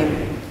your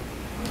name.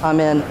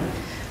 Amen.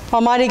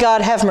 Almighty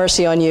God, have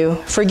mercy on you,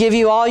 forgive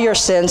you all your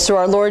sins through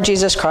our Lord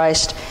Jesus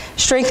Christ,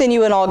 strengthen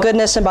you in all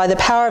goodness, and by the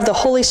power of the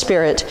Holy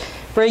Spirit,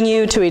 bring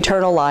you to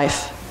eternal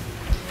life.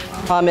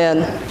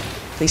 Amen.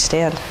 Please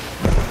stand.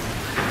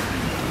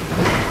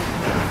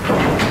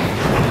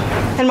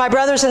 And my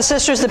brothers and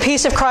sisters, the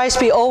peace of Christ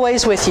be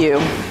always with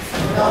you.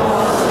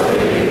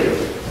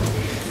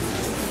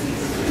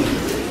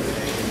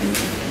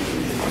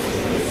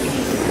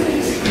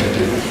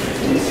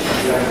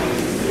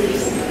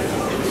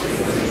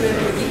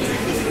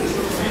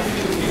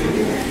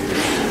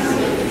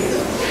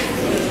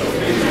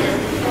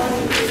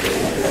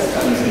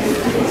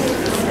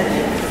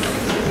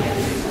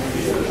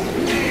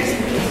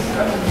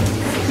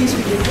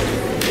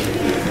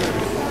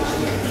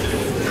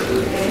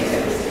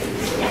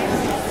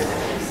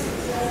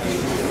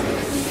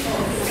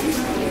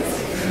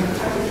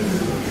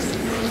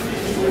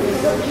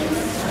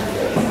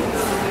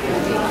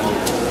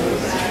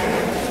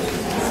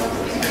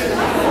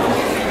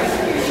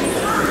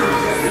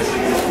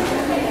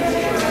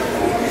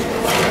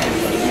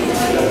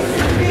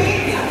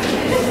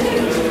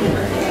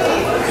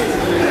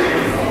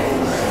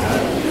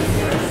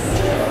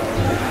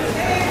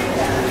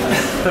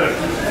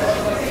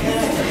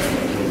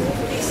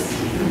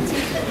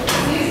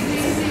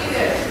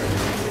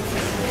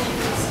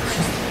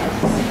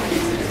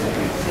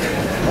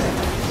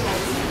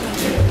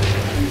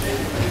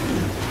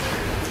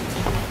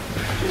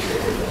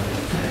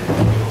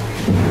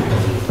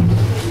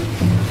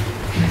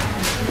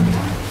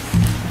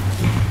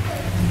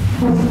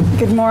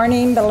 Good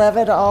morning,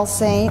 beloved All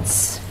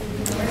Saints.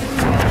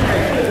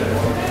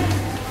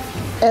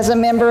 As a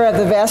member of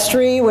the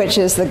vestry, which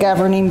is the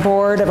governing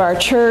board of our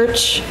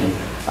church,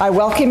 I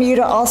welcome you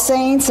to All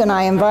Saints, and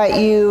I invite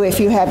you, if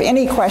you have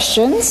any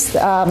questions,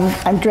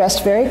 I'm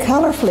dressed very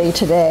colorfully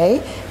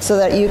today so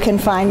that you can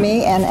find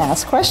me and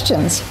ask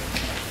questions.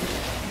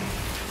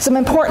 Some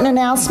important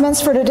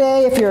announcements for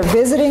today. If you're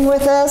visiting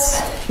with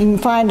us, you can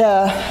find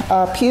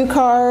a pew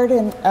card,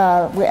 and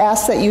we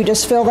ask that you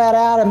just fill that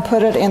out and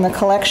put it in the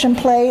collection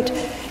plate.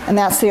 And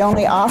that's the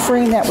only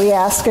offering that we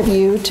ask of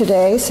you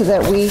today, so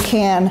that we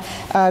can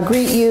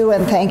greet you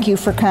and thank you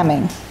for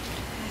coming.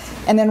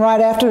 And then right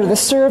after the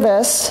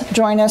service,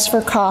 join us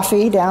for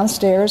coffee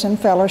downstairs in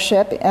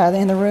fellowship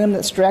in the room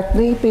that's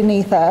directly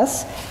beneath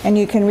us. And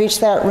you can reach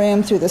that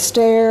room through the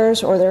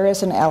stairs, or there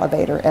is an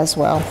elevator as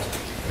well.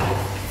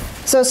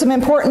 So some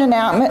important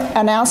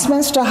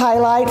announcements to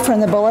highlight from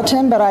the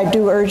bulletin, but I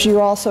do urge you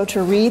also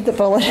to read the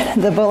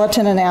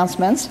bulletin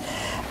announcements.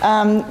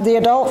 The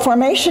adult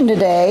formation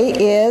today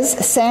is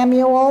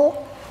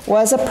Samuel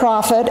was a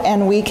prophet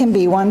and we can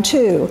be one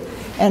too.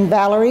 And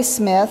Valerie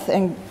Smith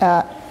and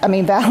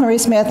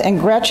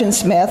Gretchen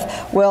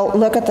Smith will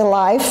look at the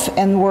life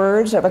and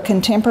words of a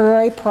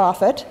contemporary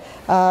prophet,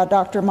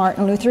 Dr.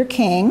 Martin Luther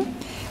King,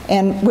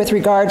 and with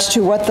regards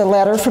to what the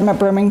letter from a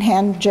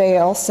Birmingham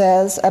jail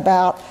says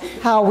about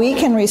how we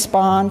can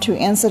respond to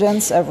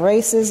incidents of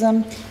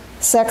racism,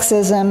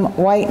 sexism,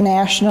 white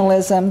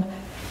nationalism,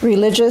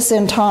 religious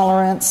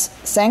intolerance,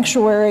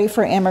 sanctuary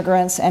for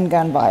immigrants, and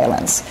gun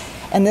violence.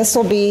 And this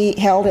will be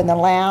held in the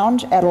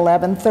lounge at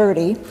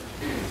 11:30.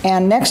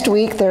 And next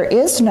week there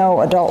is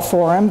no adult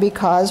forum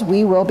because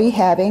we will be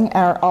having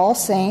our All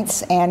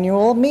Saints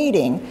annual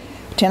meeting,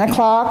 10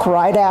 o'clock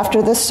right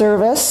after the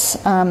service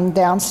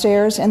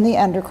downstairs in the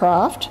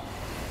Undercroft.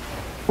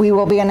 We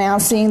will be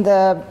announcing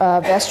the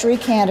vestry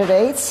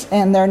candidates,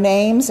 and their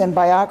names and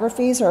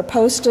biographies are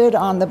posted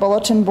on the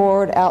bulletin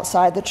board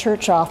outside the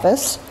church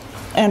office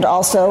and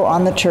also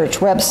on the church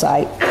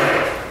website.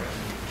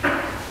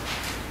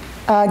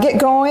 Get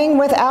going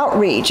with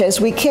outreach.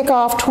 As we kick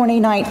off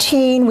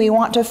 2019, we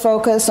want to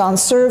focus on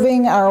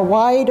serving our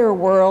wider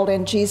world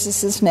in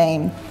Jesus'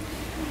 name.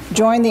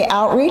 Join the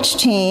outreach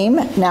team,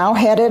 now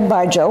headed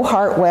by Joe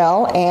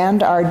Hartwell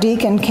and our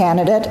deacon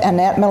candidate,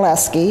 Annette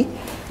Mileski,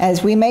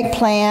 as we make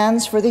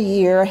plans for the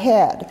year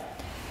ahead.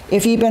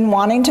 If you've been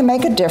wanting to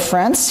make a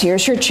difference,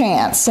 here's your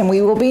chance, and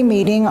we will be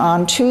meeting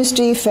on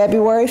Tuesday,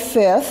 February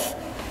 5th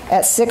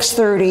at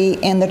 6:30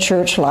 in the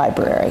church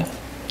library.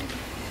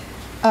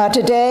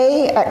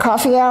 Today at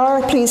coffee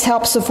hour, please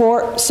help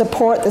support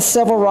the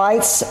civil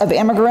rights of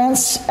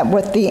immigrants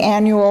with the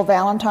annual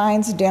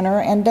Valentine's dinner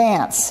and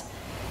dance.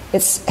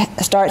 It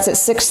starts at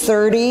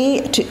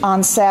 6:30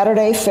 on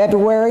Saturday,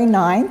 February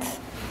 9th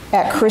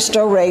at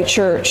Cristo Rey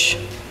Church.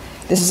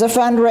 This is a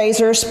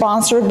fundraiser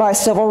sponsored by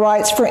Civil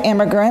Rights for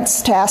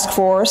Immigrants Task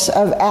Force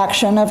of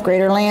Action of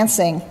Greater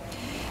Lansing.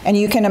 And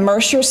you can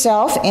immerse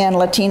yourself in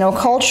Latino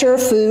culture,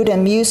 food,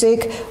 and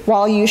music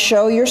while you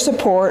show your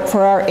support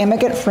for our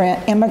immigrant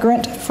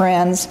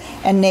friends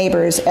and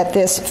neighbors at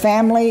this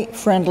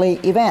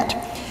family-friendly event.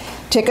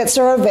 Tickets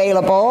are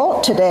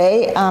available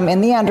today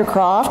in the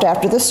Undercroft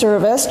after the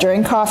service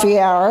during coffee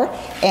hour,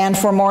 and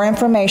for more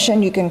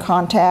information you can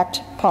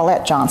contact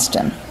Paulette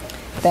Johnston.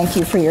 Thank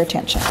you for your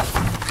attention.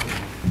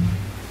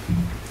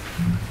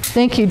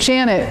 Thank you,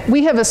 Janet.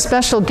 We have a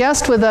special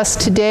guest with us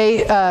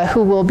today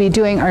who will be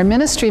doing our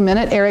ministry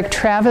minute. Eric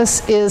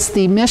Travis is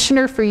the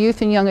missioner for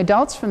youth and young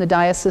adults from the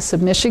Diocese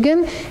of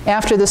Michigan.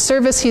 After the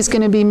service, he's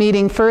going to be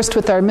meeting first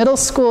with our middle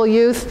school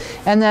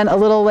youth, and then a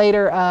little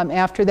later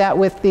after that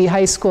with the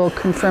high school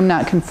Confirm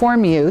Not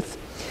Conform youth.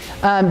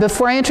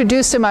 Before I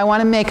introduce him, I want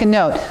to make a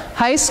note.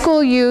 High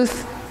school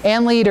youth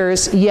and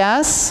leaders,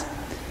 yes,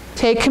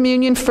 take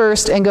communion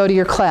first and go to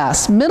your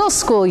class. Middle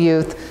school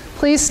youth,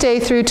 please stay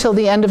through till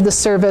the end of the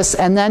service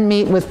and then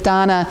meet with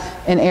Donna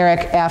and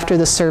Eric after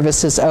the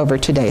service is over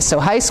today. So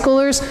high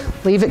schoolers,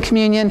 leave at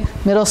communion.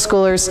 Middle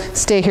schoolers,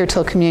 stay here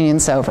till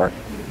communion's over.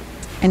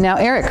 And now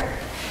Eric.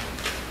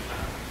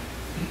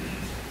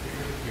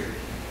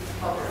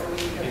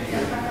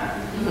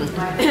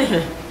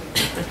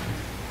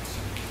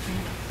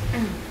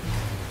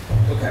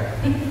 Okay.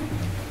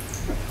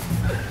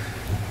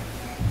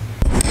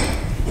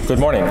 Good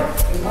morning.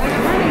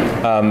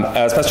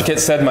 As Pastor Kit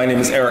said, my name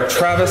is Eric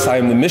Travis. I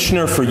am the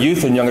missioner for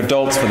youth and young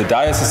adults for the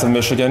Diocese of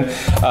Michigan.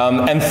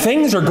 And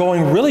things are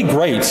going really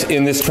great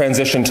in this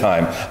transition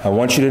time. I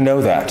want you to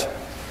know that.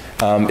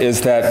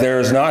 Is that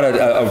there's not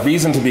a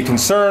reason to be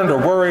concerned or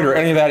worried or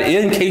any of that,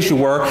 in case you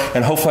were,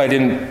 and hopefully I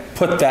didn't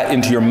put that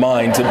into your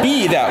mind to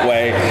be that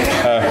way,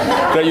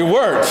 that you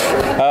weren't.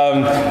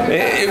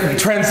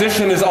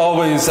 Transition is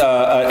always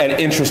an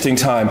interesting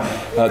time.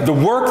 The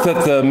work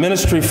that the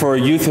Ministry for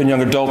Youth and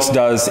Young Adults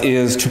does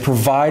is to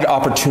provide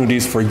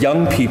opportunities for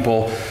young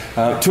people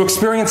to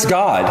experience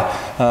God,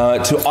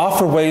 to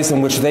offer ways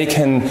in which they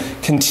can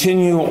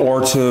continue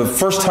or to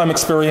first-time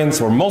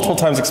experience or multiple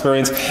times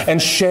experience and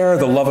share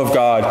the love of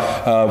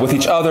God with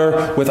each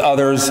other, with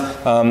others,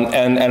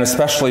 and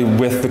especially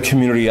with the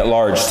community at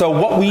large. So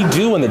what we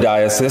do in the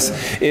diocese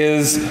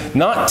is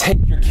not take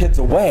your kids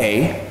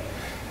away,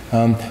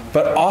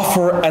 but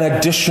offer an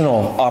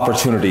additional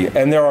opportunity.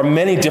 And there are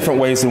many different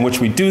ways in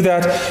which we do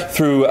that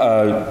through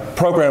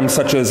programs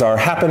such as our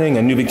Happening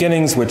and New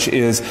Beginnings, which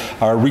is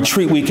our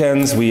retreat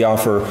weekends. We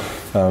offer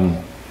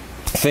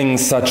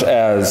things such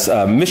as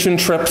mission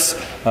trips,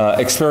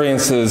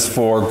 experiences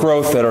for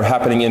growth that are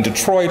happening in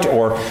Detroit,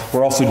 or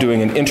we're also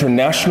doing an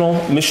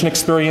international mission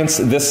experience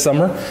this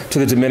summer to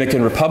the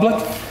Dominican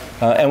Republic.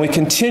 And we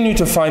continue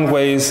to find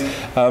ways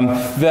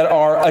that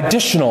are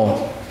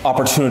additional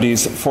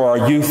opportunities for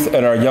our youth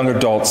and our young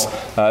adults,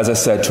 as I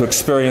said, to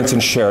experience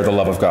and share the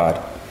love of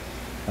God.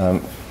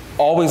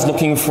 Always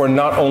looking for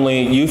not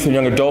only youth and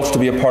young adults to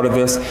be a part of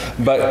this,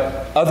 but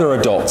other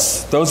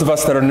adults, those of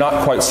us that are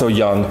not quite so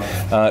young,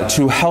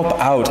 to help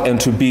out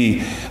and to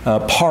be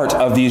part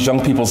of these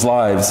young people's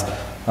lives.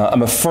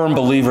 I'm a firm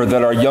believer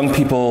that our young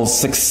people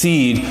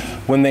succeed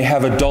when they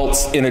have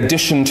adults in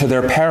addition to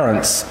their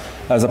parents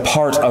as a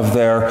part of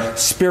their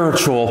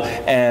spiritual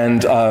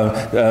and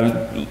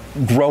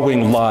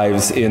growing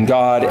lives in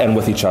God and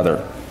with each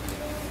other.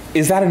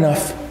 Is that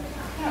enough?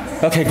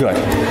 Okay, good.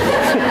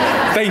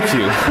 Thank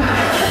you.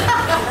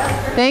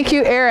 Thank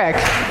you, Eric.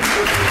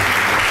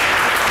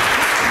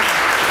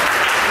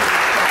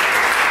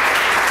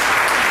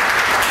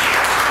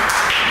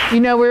 You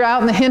know, we're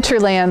out in the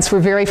hinterlands. We're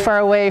very far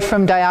away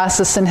from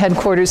diocesan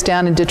headquarters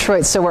down in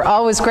Detroit, so we're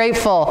always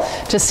grateful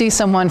to see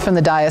someone from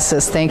the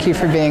diocese. Thank you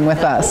for being with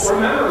us.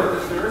 Remember,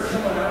 there is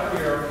someone out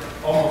here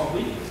almost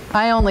weekly.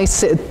 I only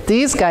see,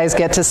 these guys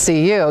get to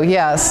see you,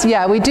 yes.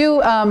 Yeah, we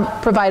do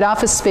provide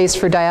office space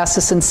for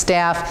diocesan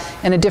staff,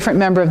 and a different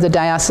member of the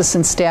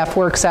diocesan staff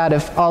works out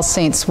of All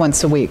Saints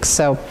once a week,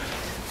 so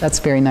that's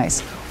very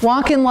nice.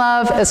 Walk in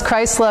love as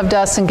Christ loved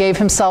us and gave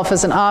himself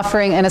as an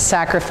offering and a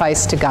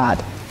sacrifice to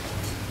God.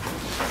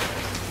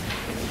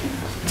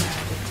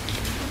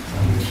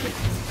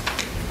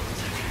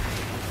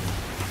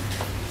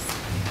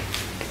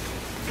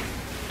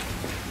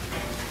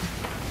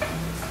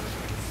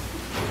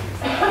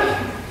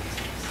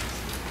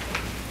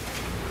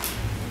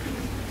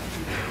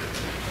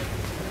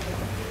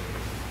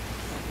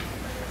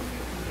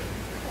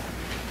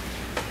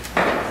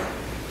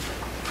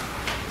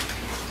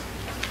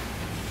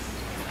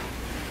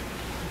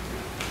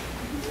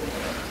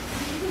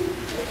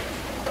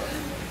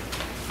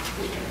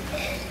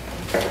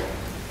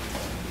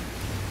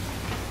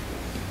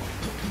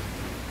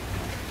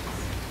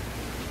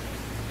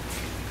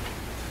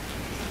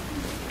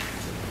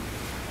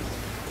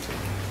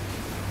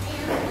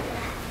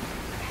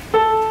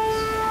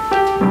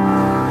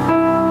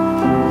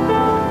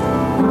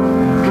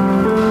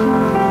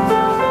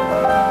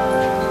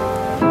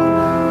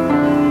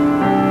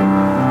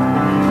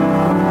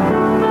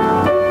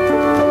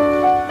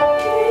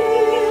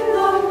 In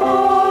the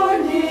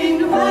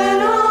morning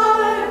when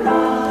I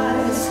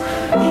rise,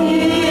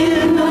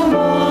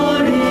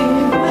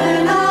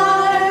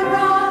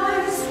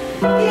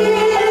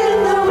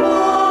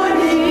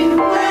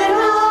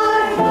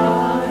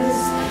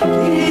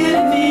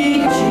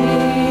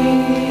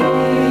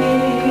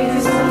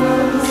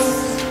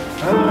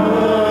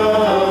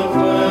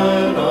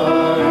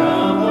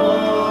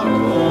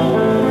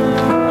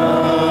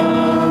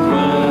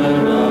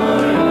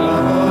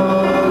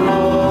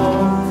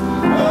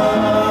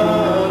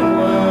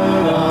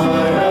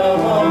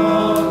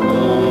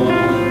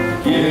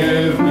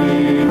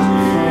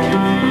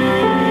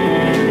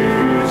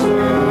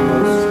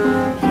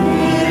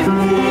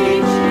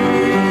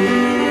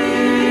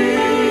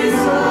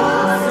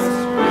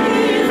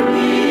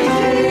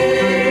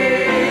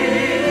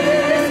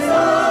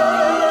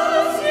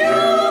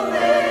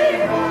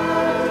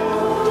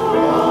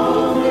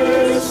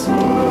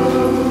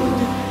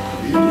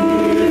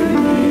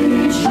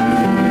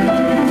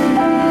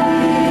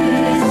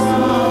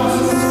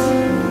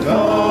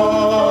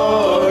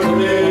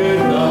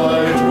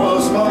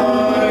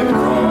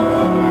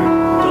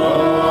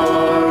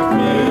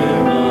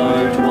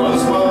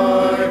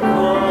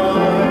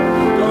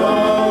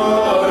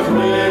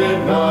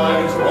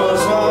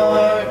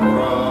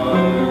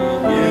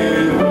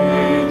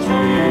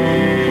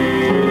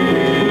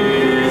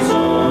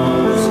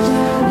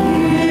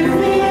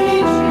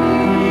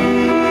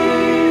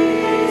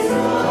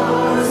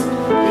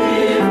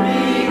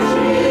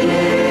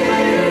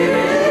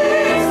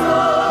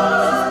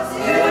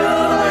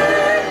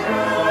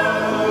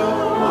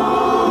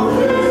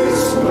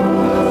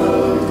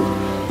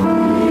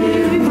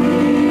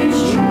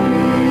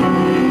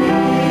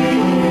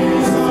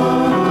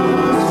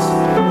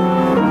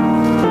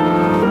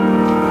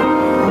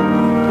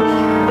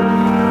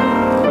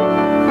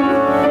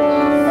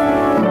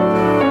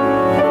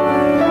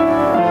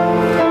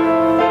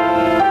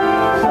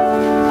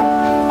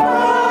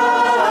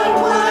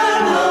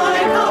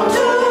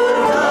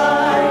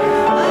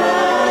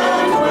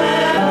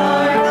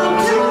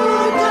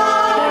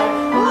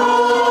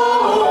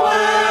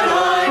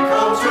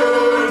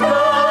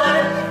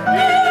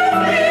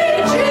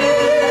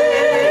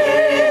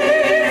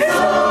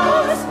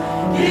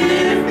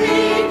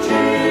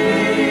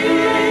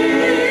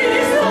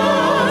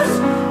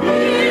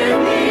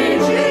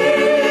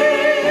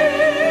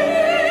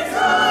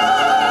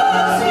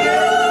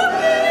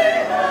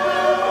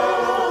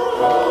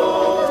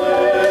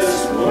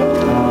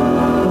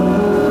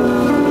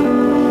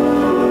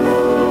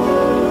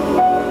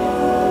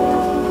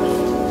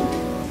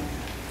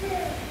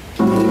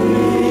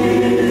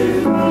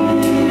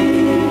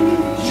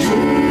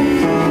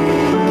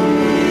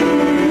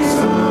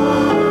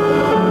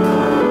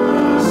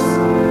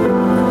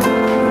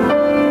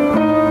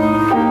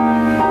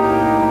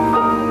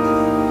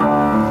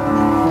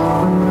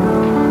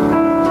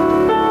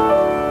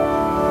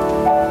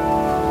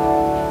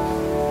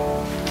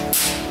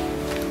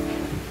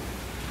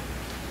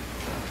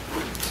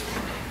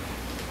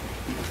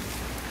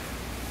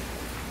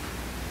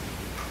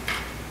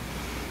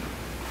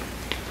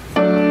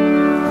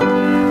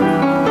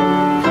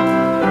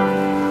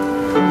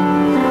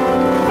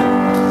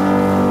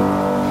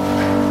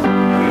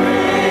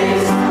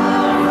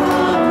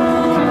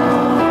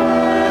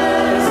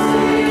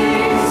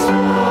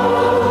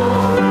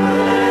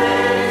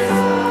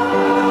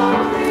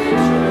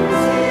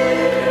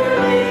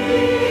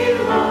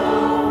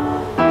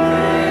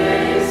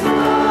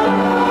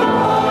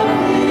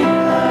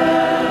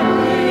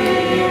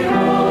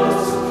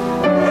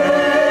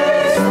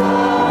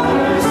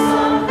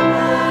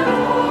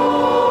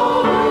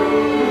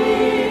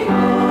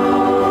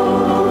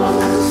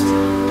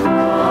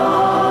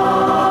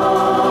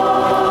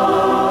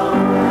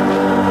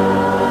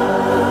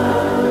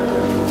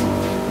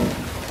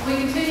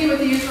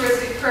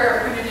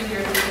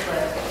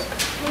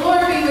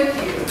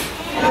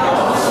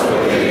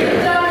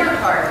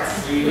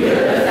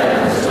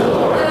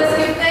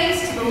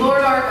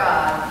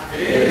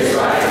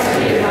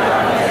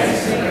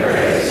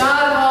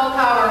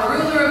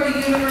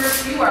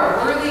 you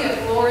are worthy of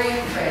glory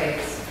and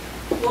praise.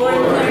 Lord,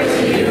 glory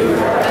to you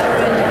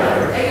forever and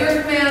ever. At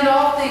your command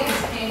all things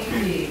came to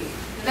be.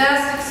 The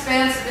vast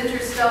expanse of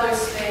interstellar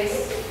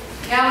space,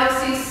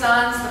 galaxies,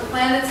 suns, the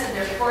planets and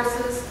their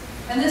courses,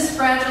 and this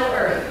fragile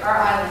earth, our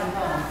island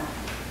home.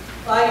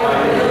 By your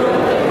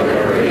will they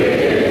were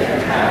created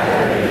and have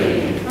their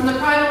being. From the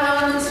primal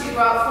elements you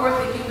brought forth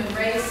the human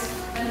race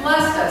and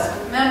blessed us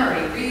with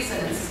memory,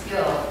 reason, and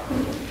skill.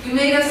 You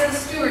made us the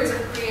stewards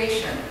of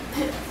creation.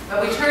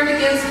 But we turned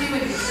against you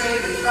and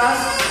betrayed your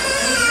trust,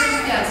 and we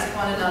turned against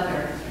one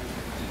another.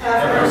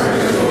 Have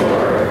mercy,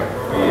 Lord,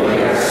 for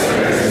we are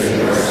sinners in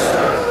your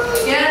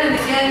sight. Again and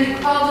again you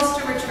called us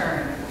to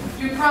return.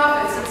 Through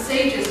prophets and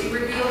sages you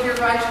revealed your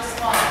righteous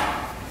law.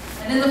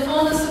 And in the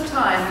fullness of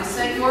time you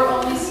sent your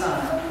only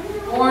Son,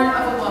 born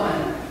of a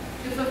woman,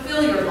 to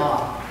fulfill your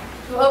law,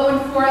 to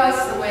open for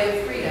us the way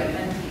of freedom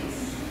and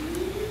peace.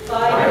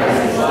 By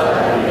his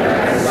blood he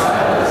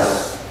reconciled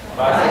us.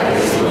 By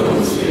his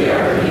wounds we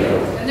are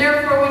healed. And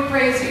therefore we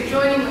praise you,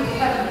 joining with the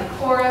heavenly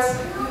chorus,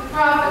 with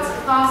prophets,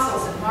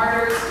 apostles, and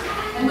martyrs,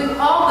 and with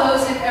all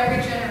those in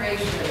every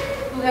generation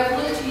who have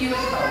looked to you in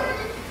hope,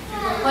 to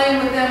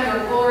proclaim with them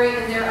your glory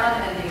in their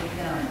unending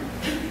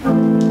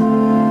hymn.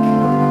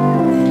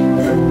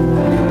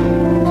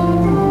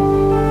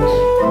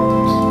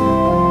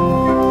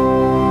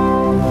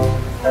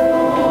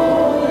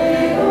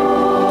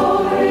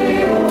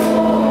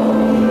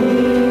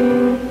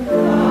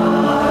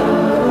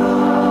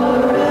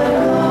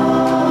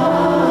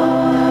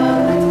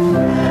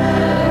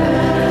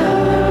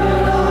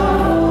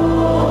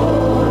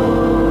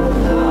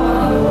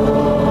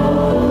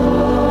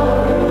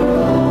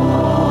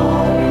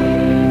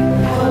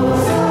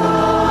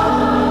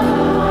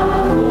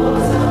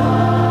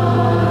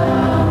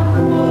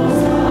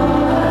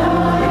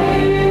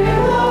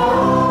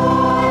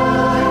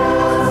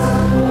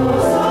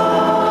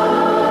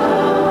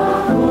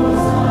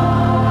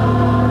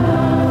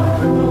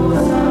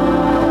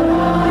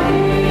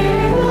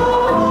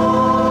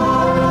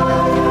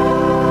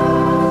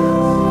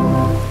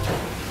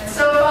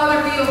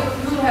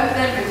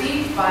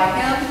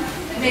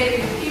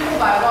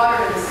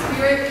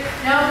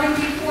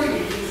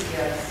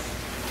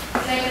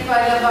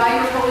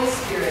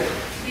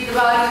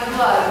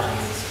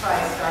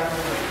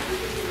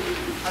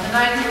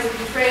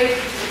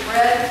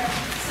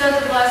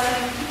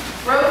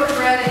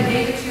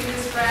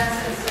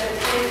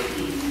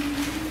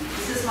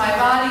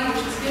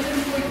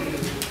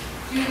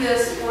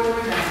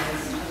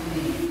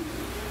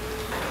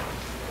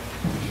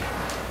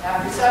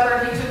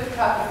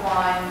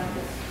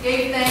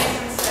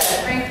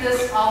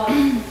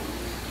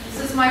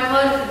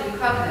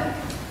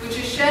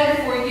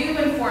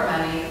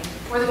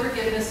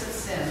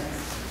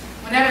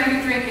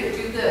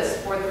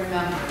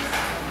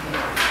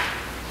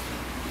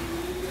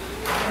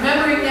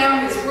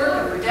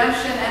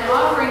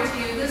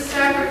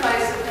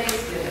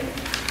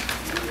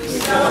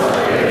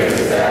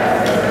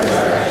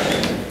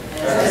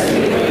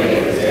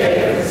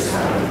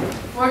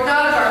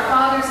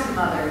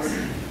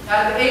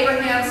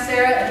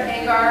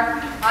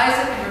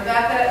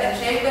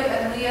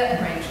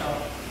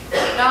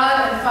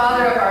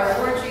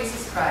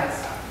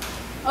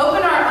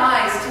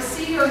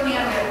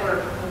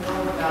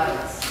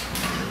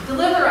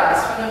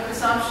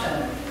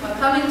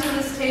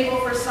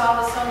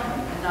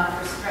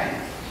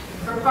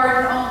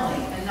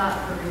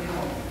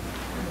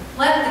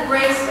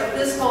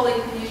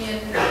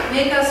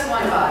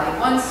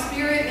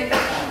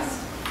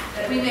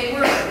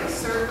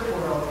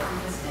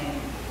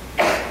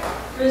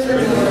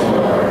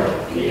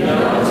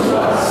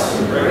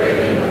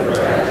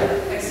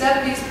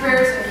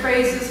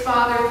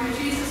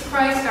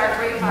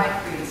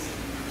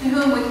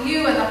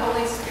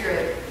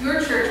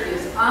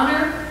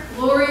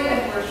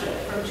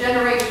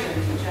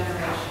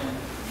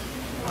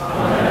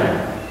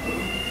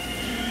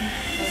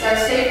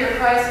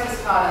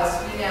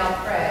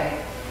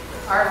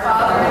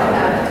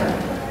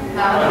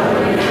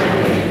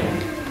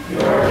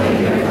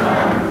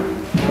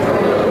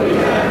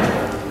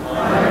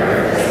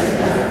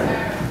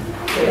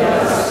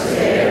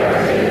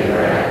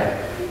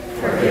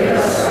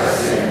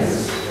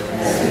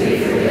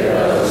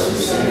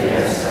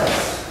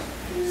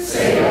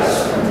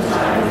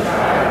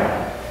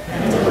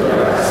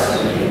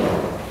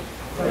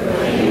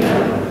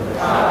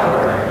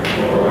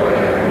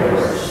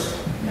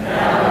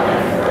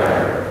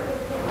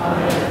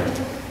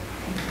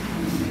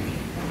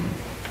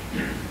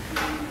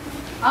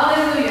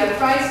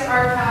 Christ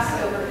our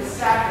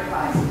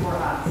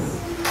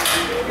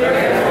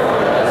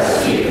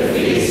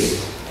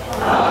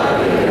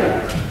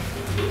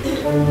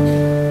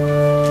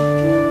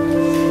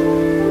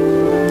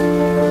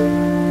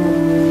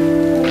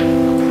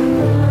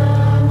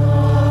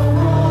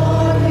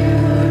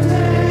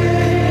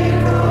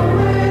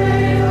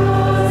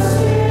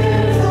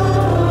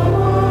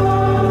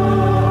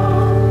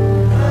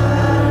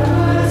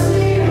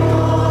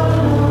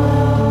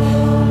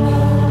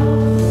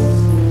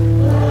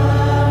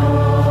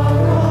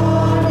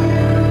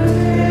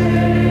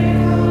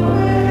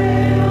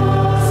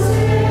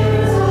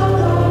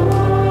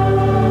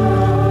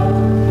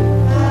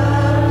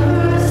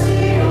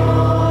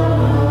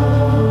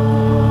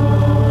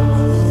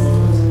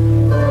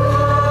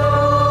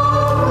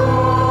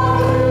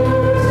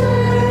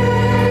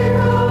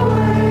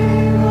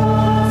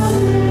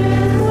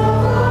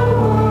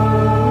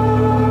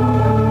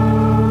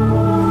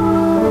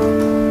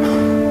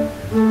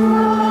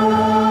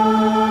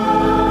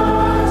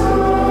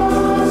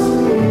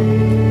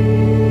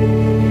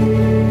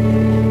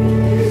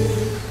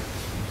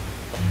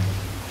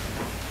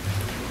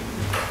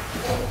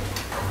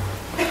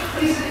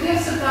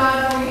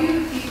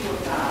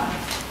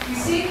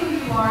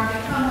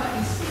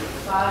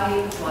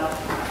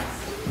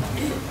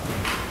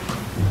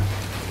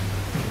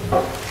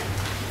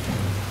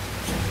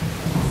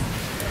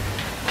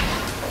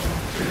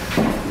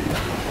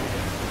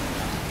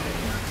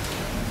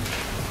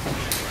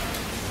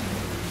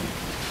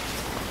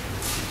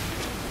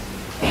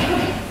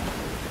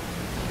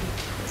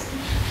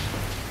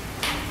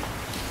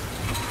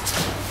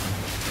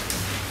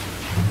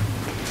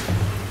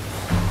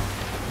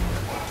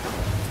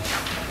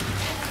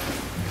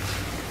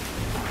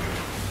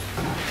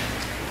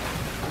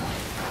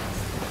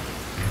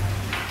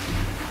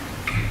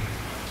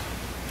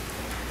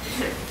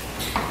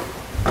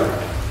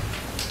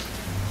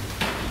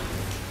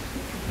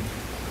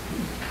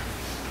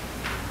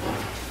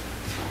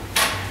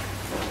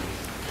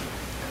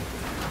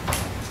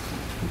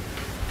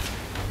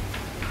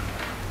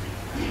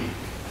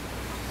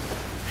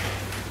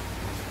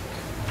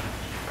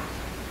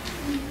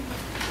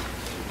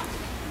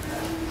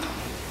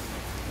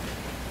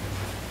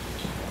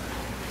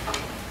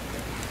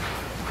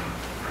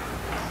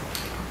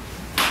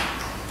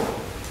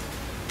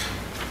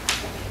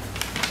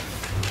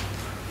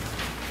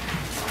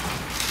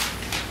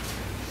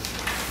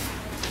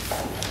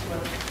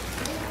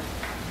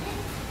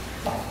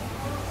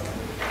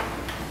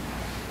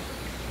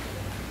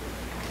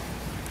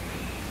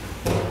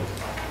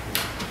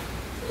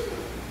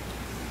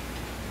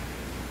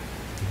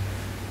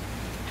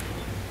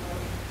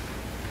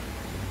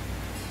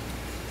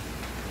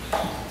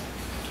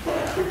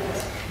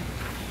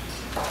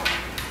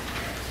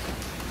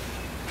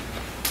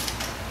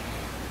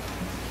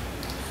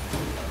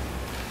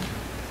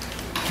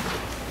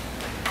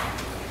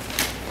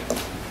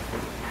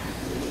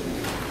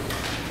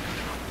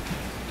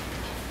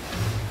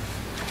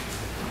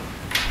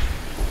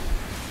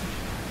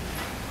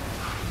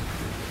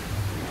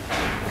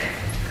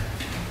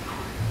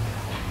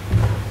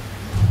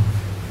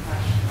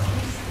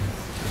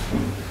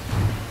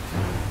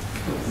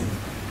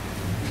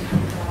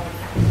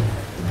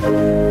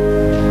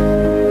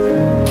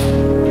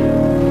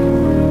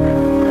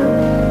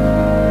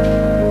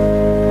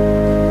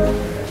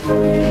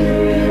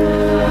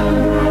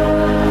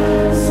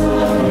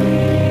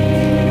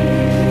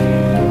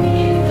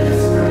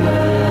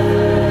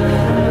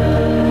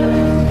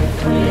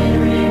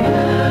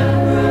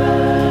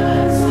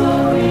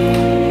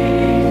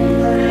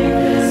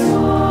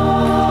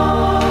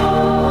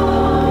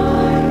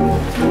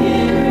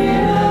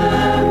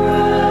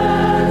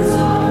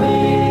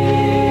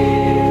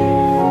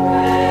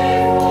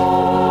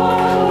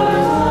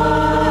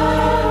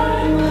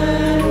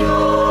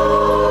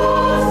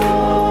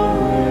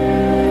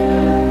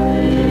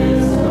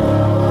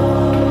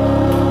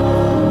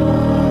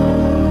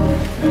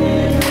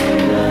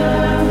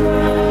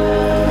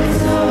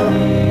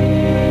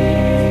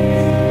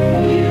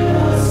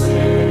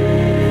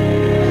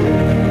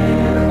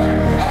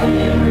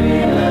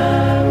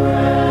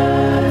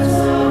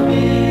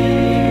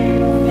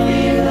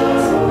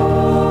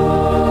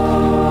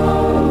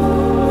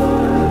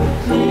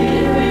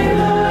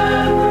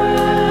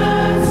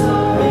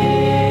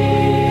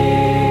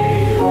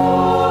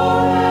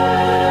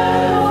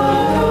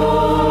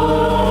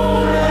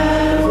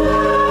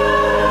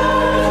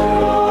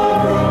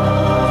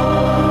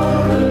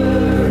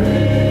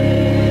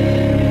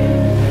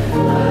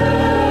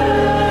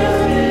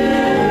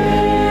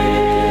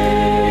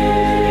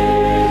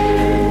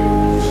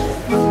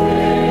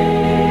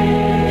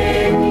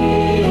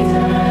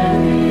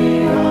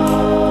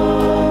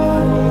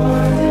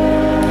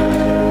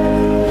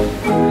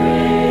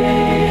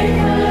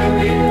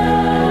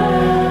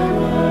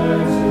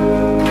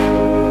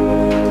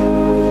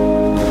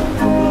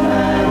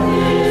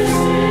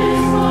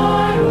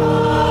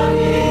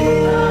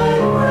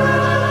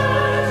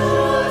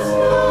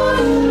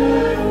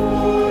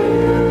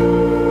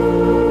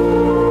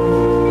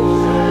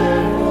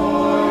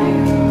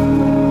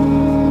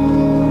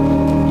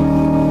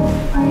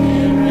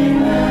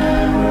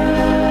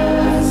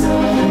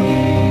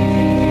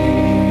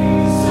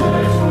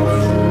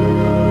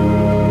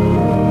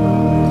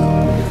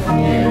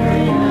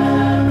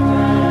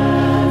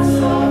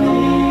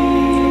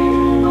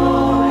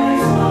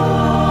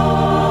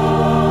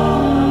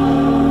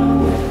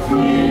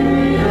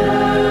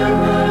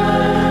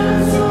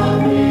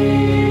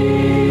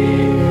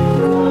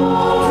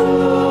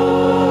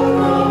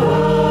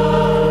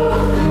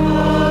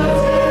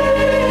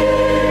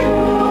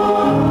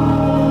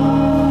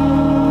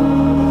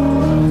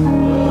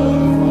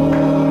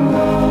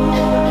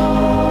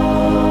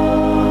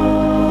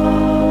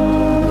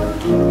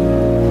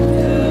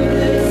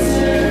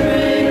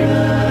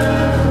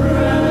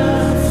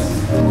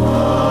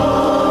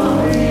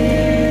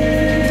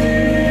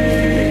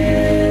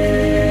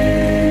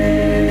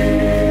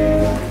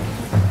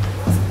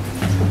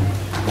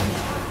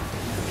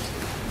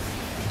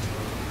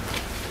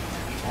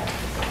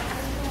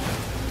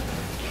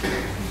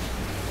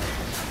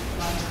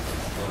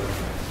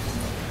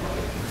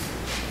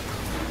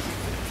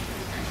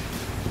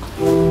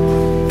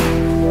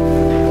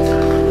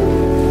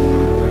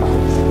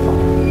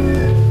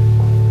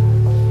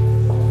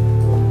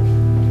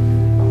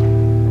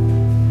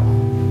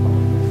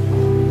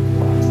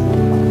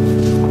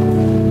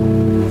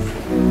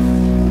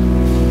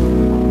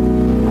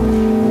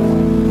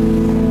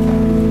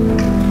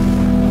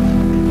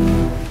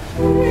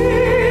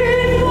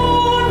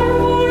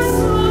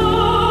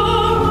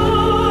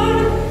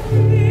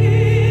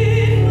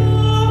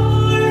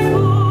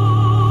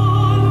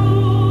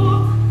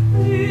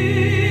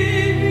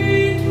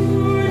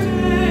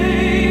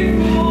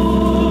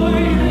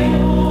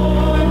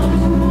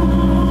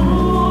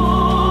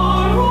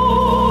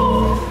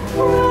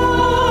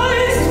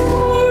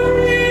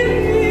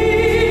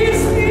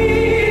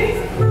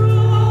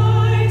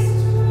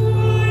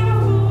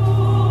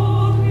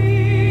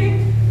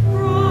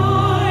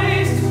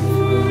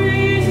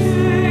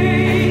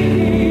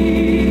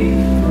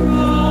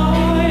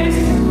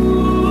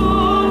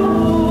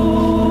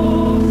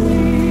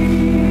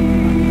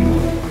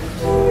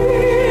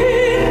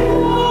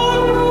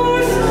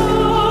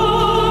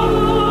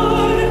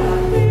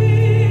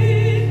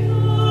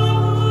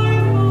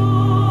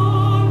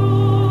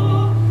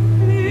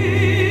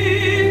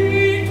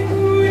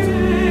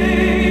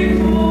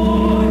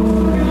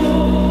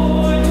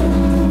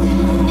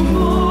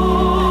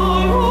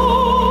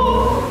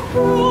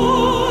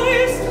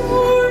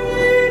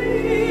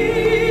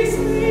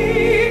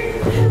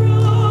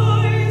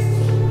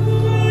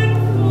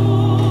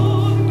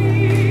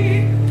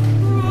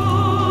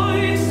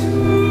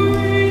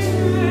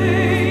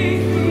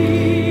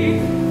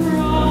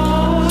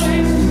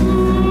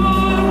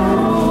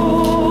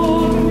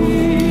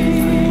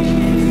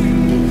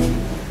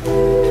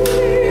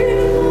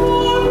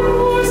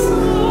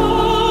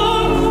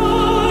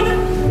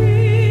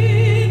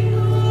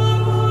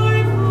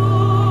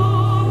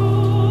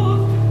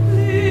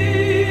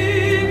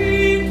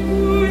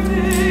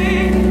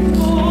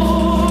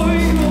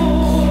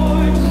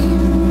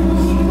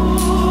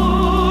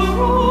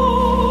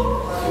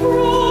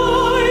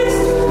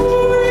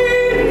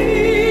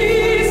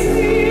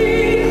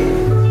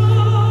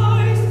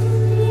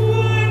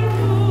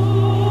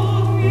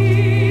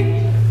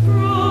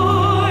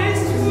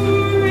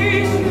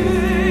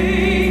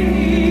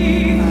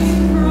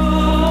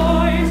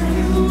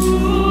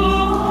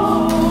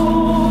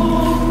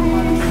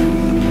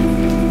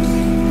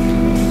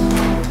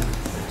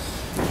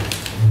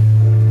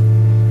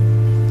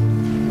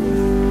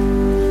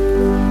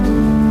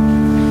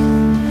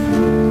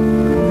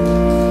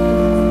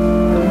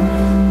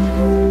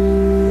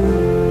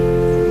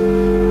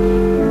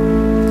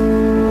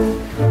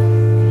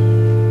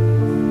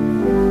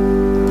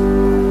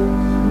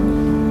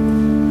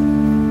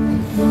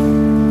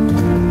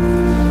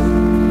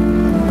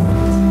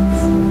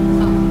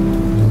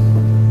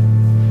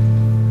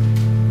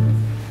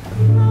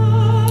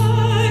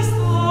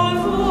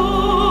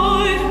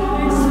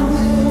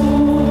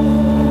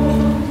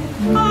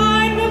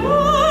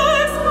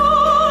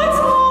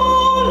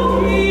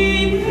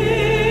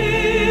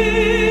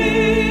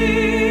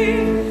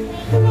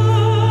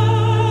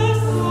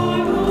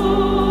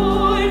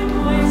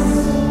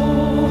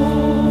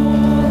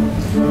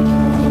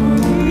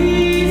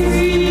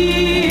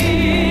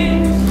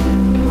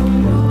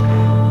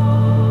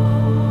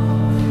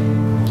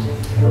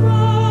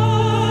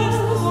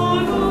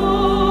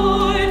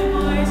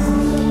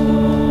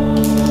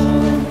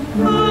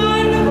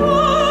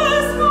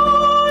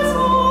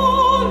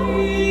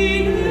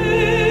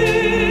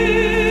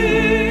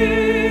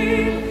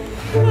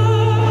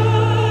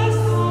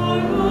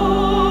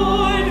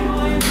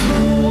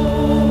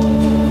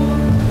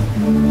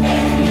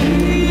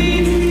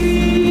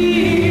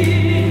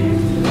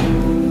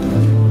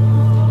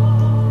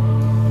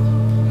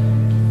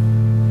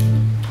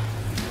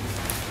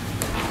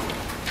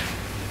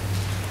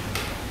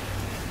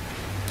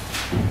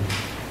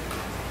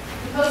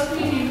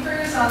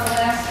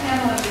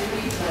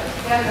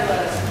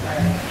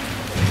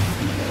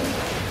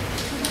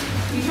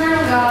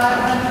Eternal God,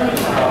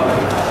 heavenly Father,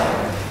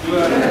 you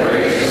have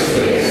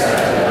graciously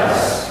accepted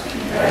us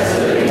as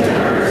living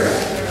members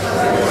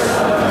of your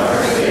Son,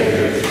 our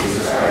Savior,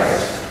 Jesus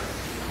Christ,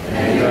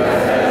 and you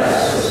have fed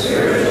us with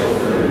spiritual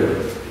food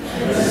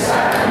in the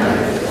sacrament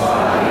of his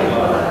body and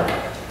blood.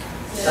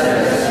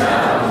 Send us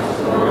now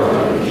to the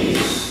world in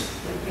peace,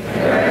 and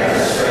grant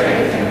us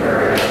strength and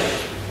courage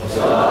to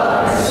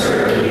love and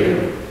serve you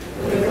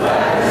with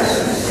gladness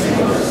and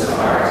singleness of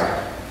heart,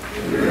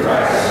 through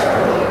Christ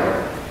our Lord.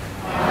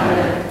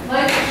 Amen.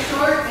 Life is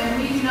short,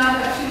 and we do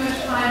not have too much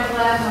time to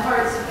gladden the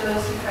hearts of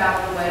those who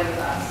travel away with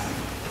us.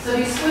 So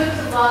be swift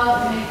to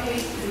love and make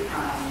haste to be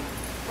kind.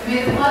 And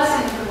may the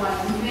blessing of the one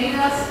who made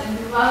us and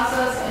who loves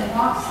us and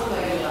walks the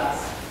way with us,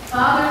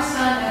 Father,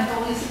 Son, and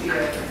Holy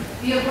Spirit,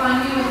 be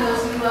upon you and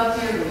those who love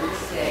dearly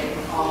this day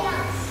and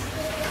always.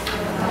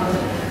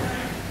 Amen.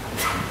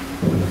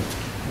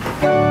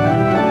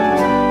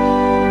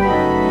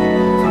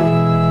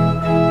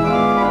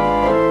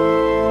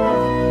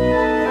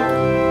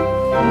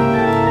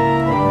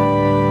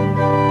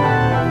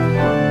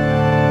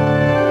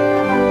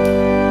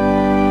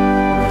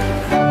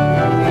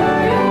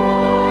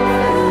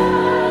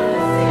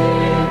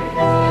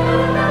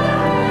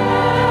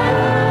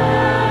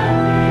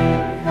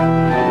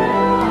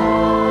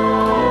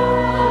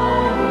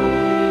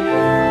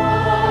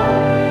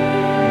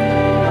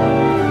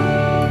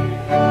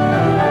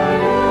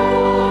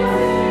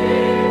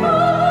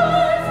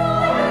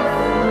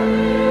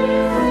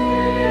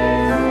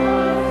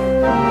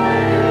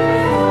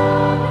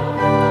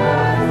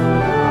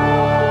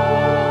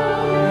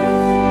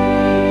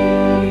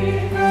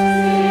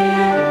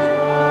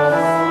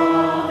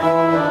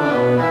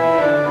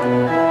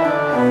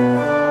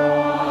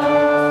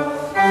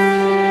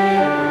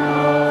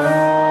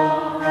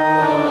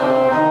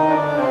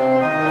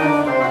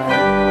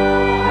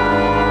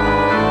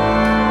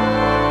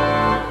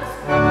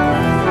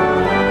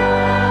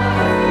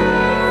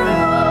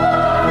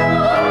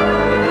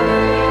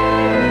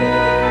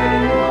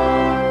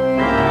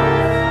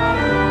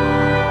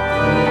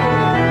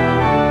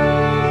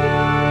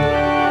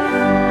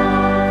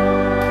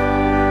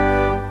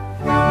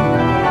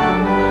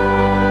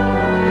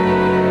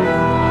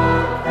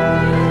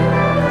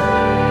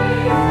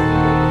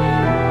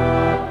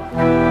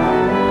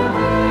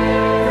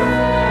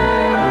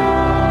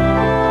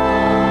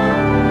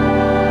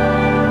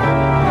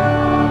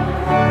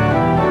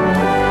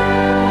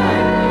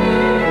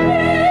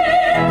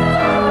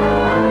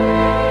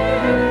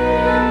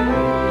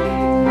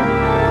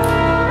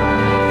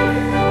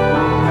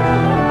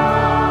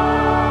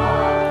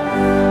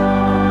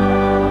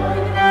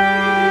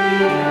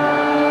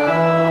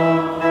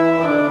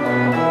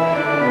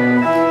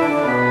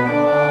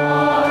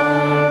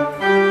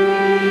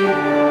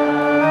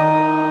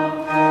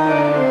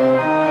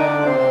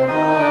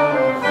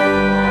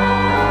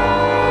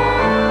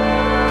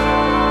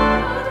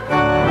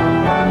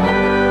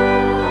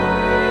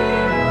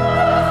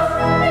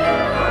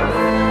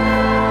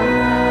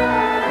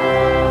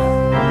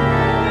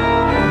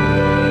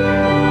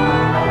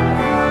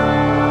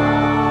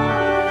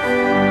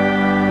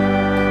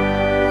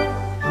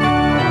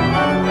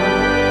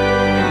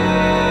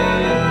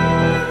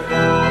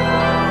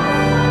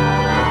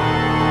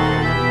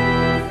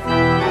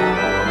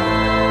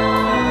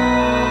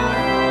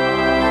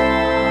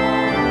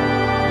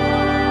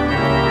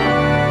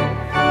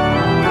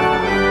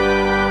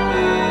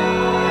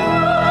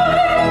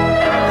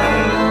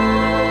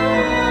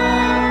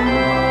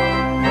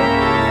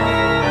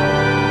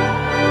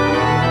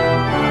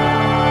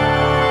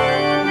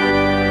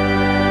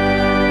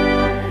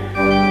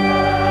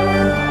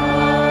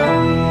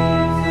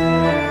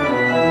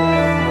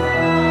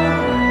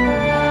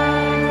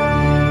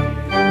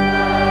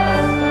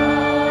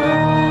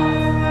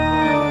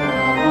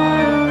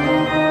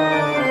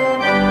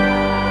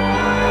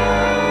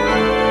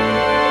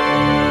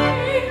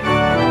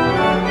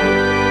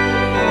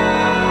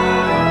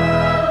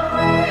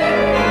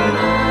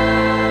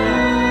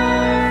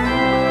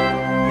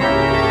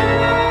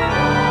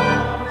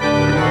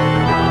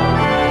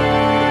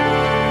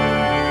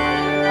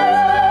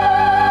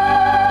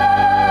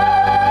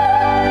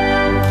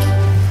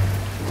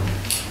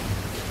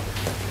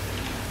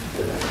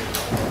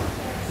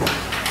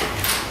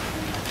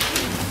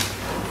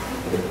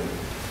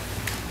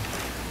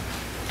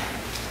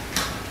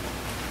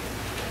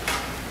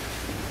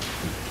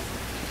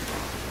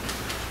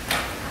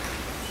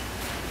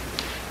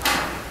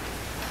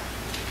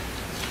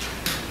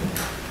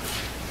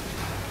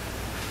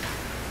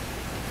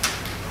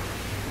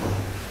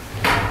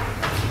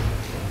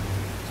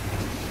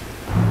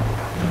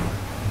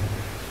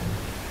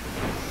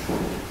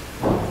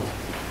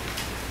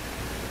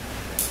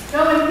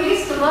 Go in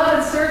peace to love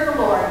and serve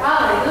the Lord.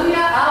 Hallelujah.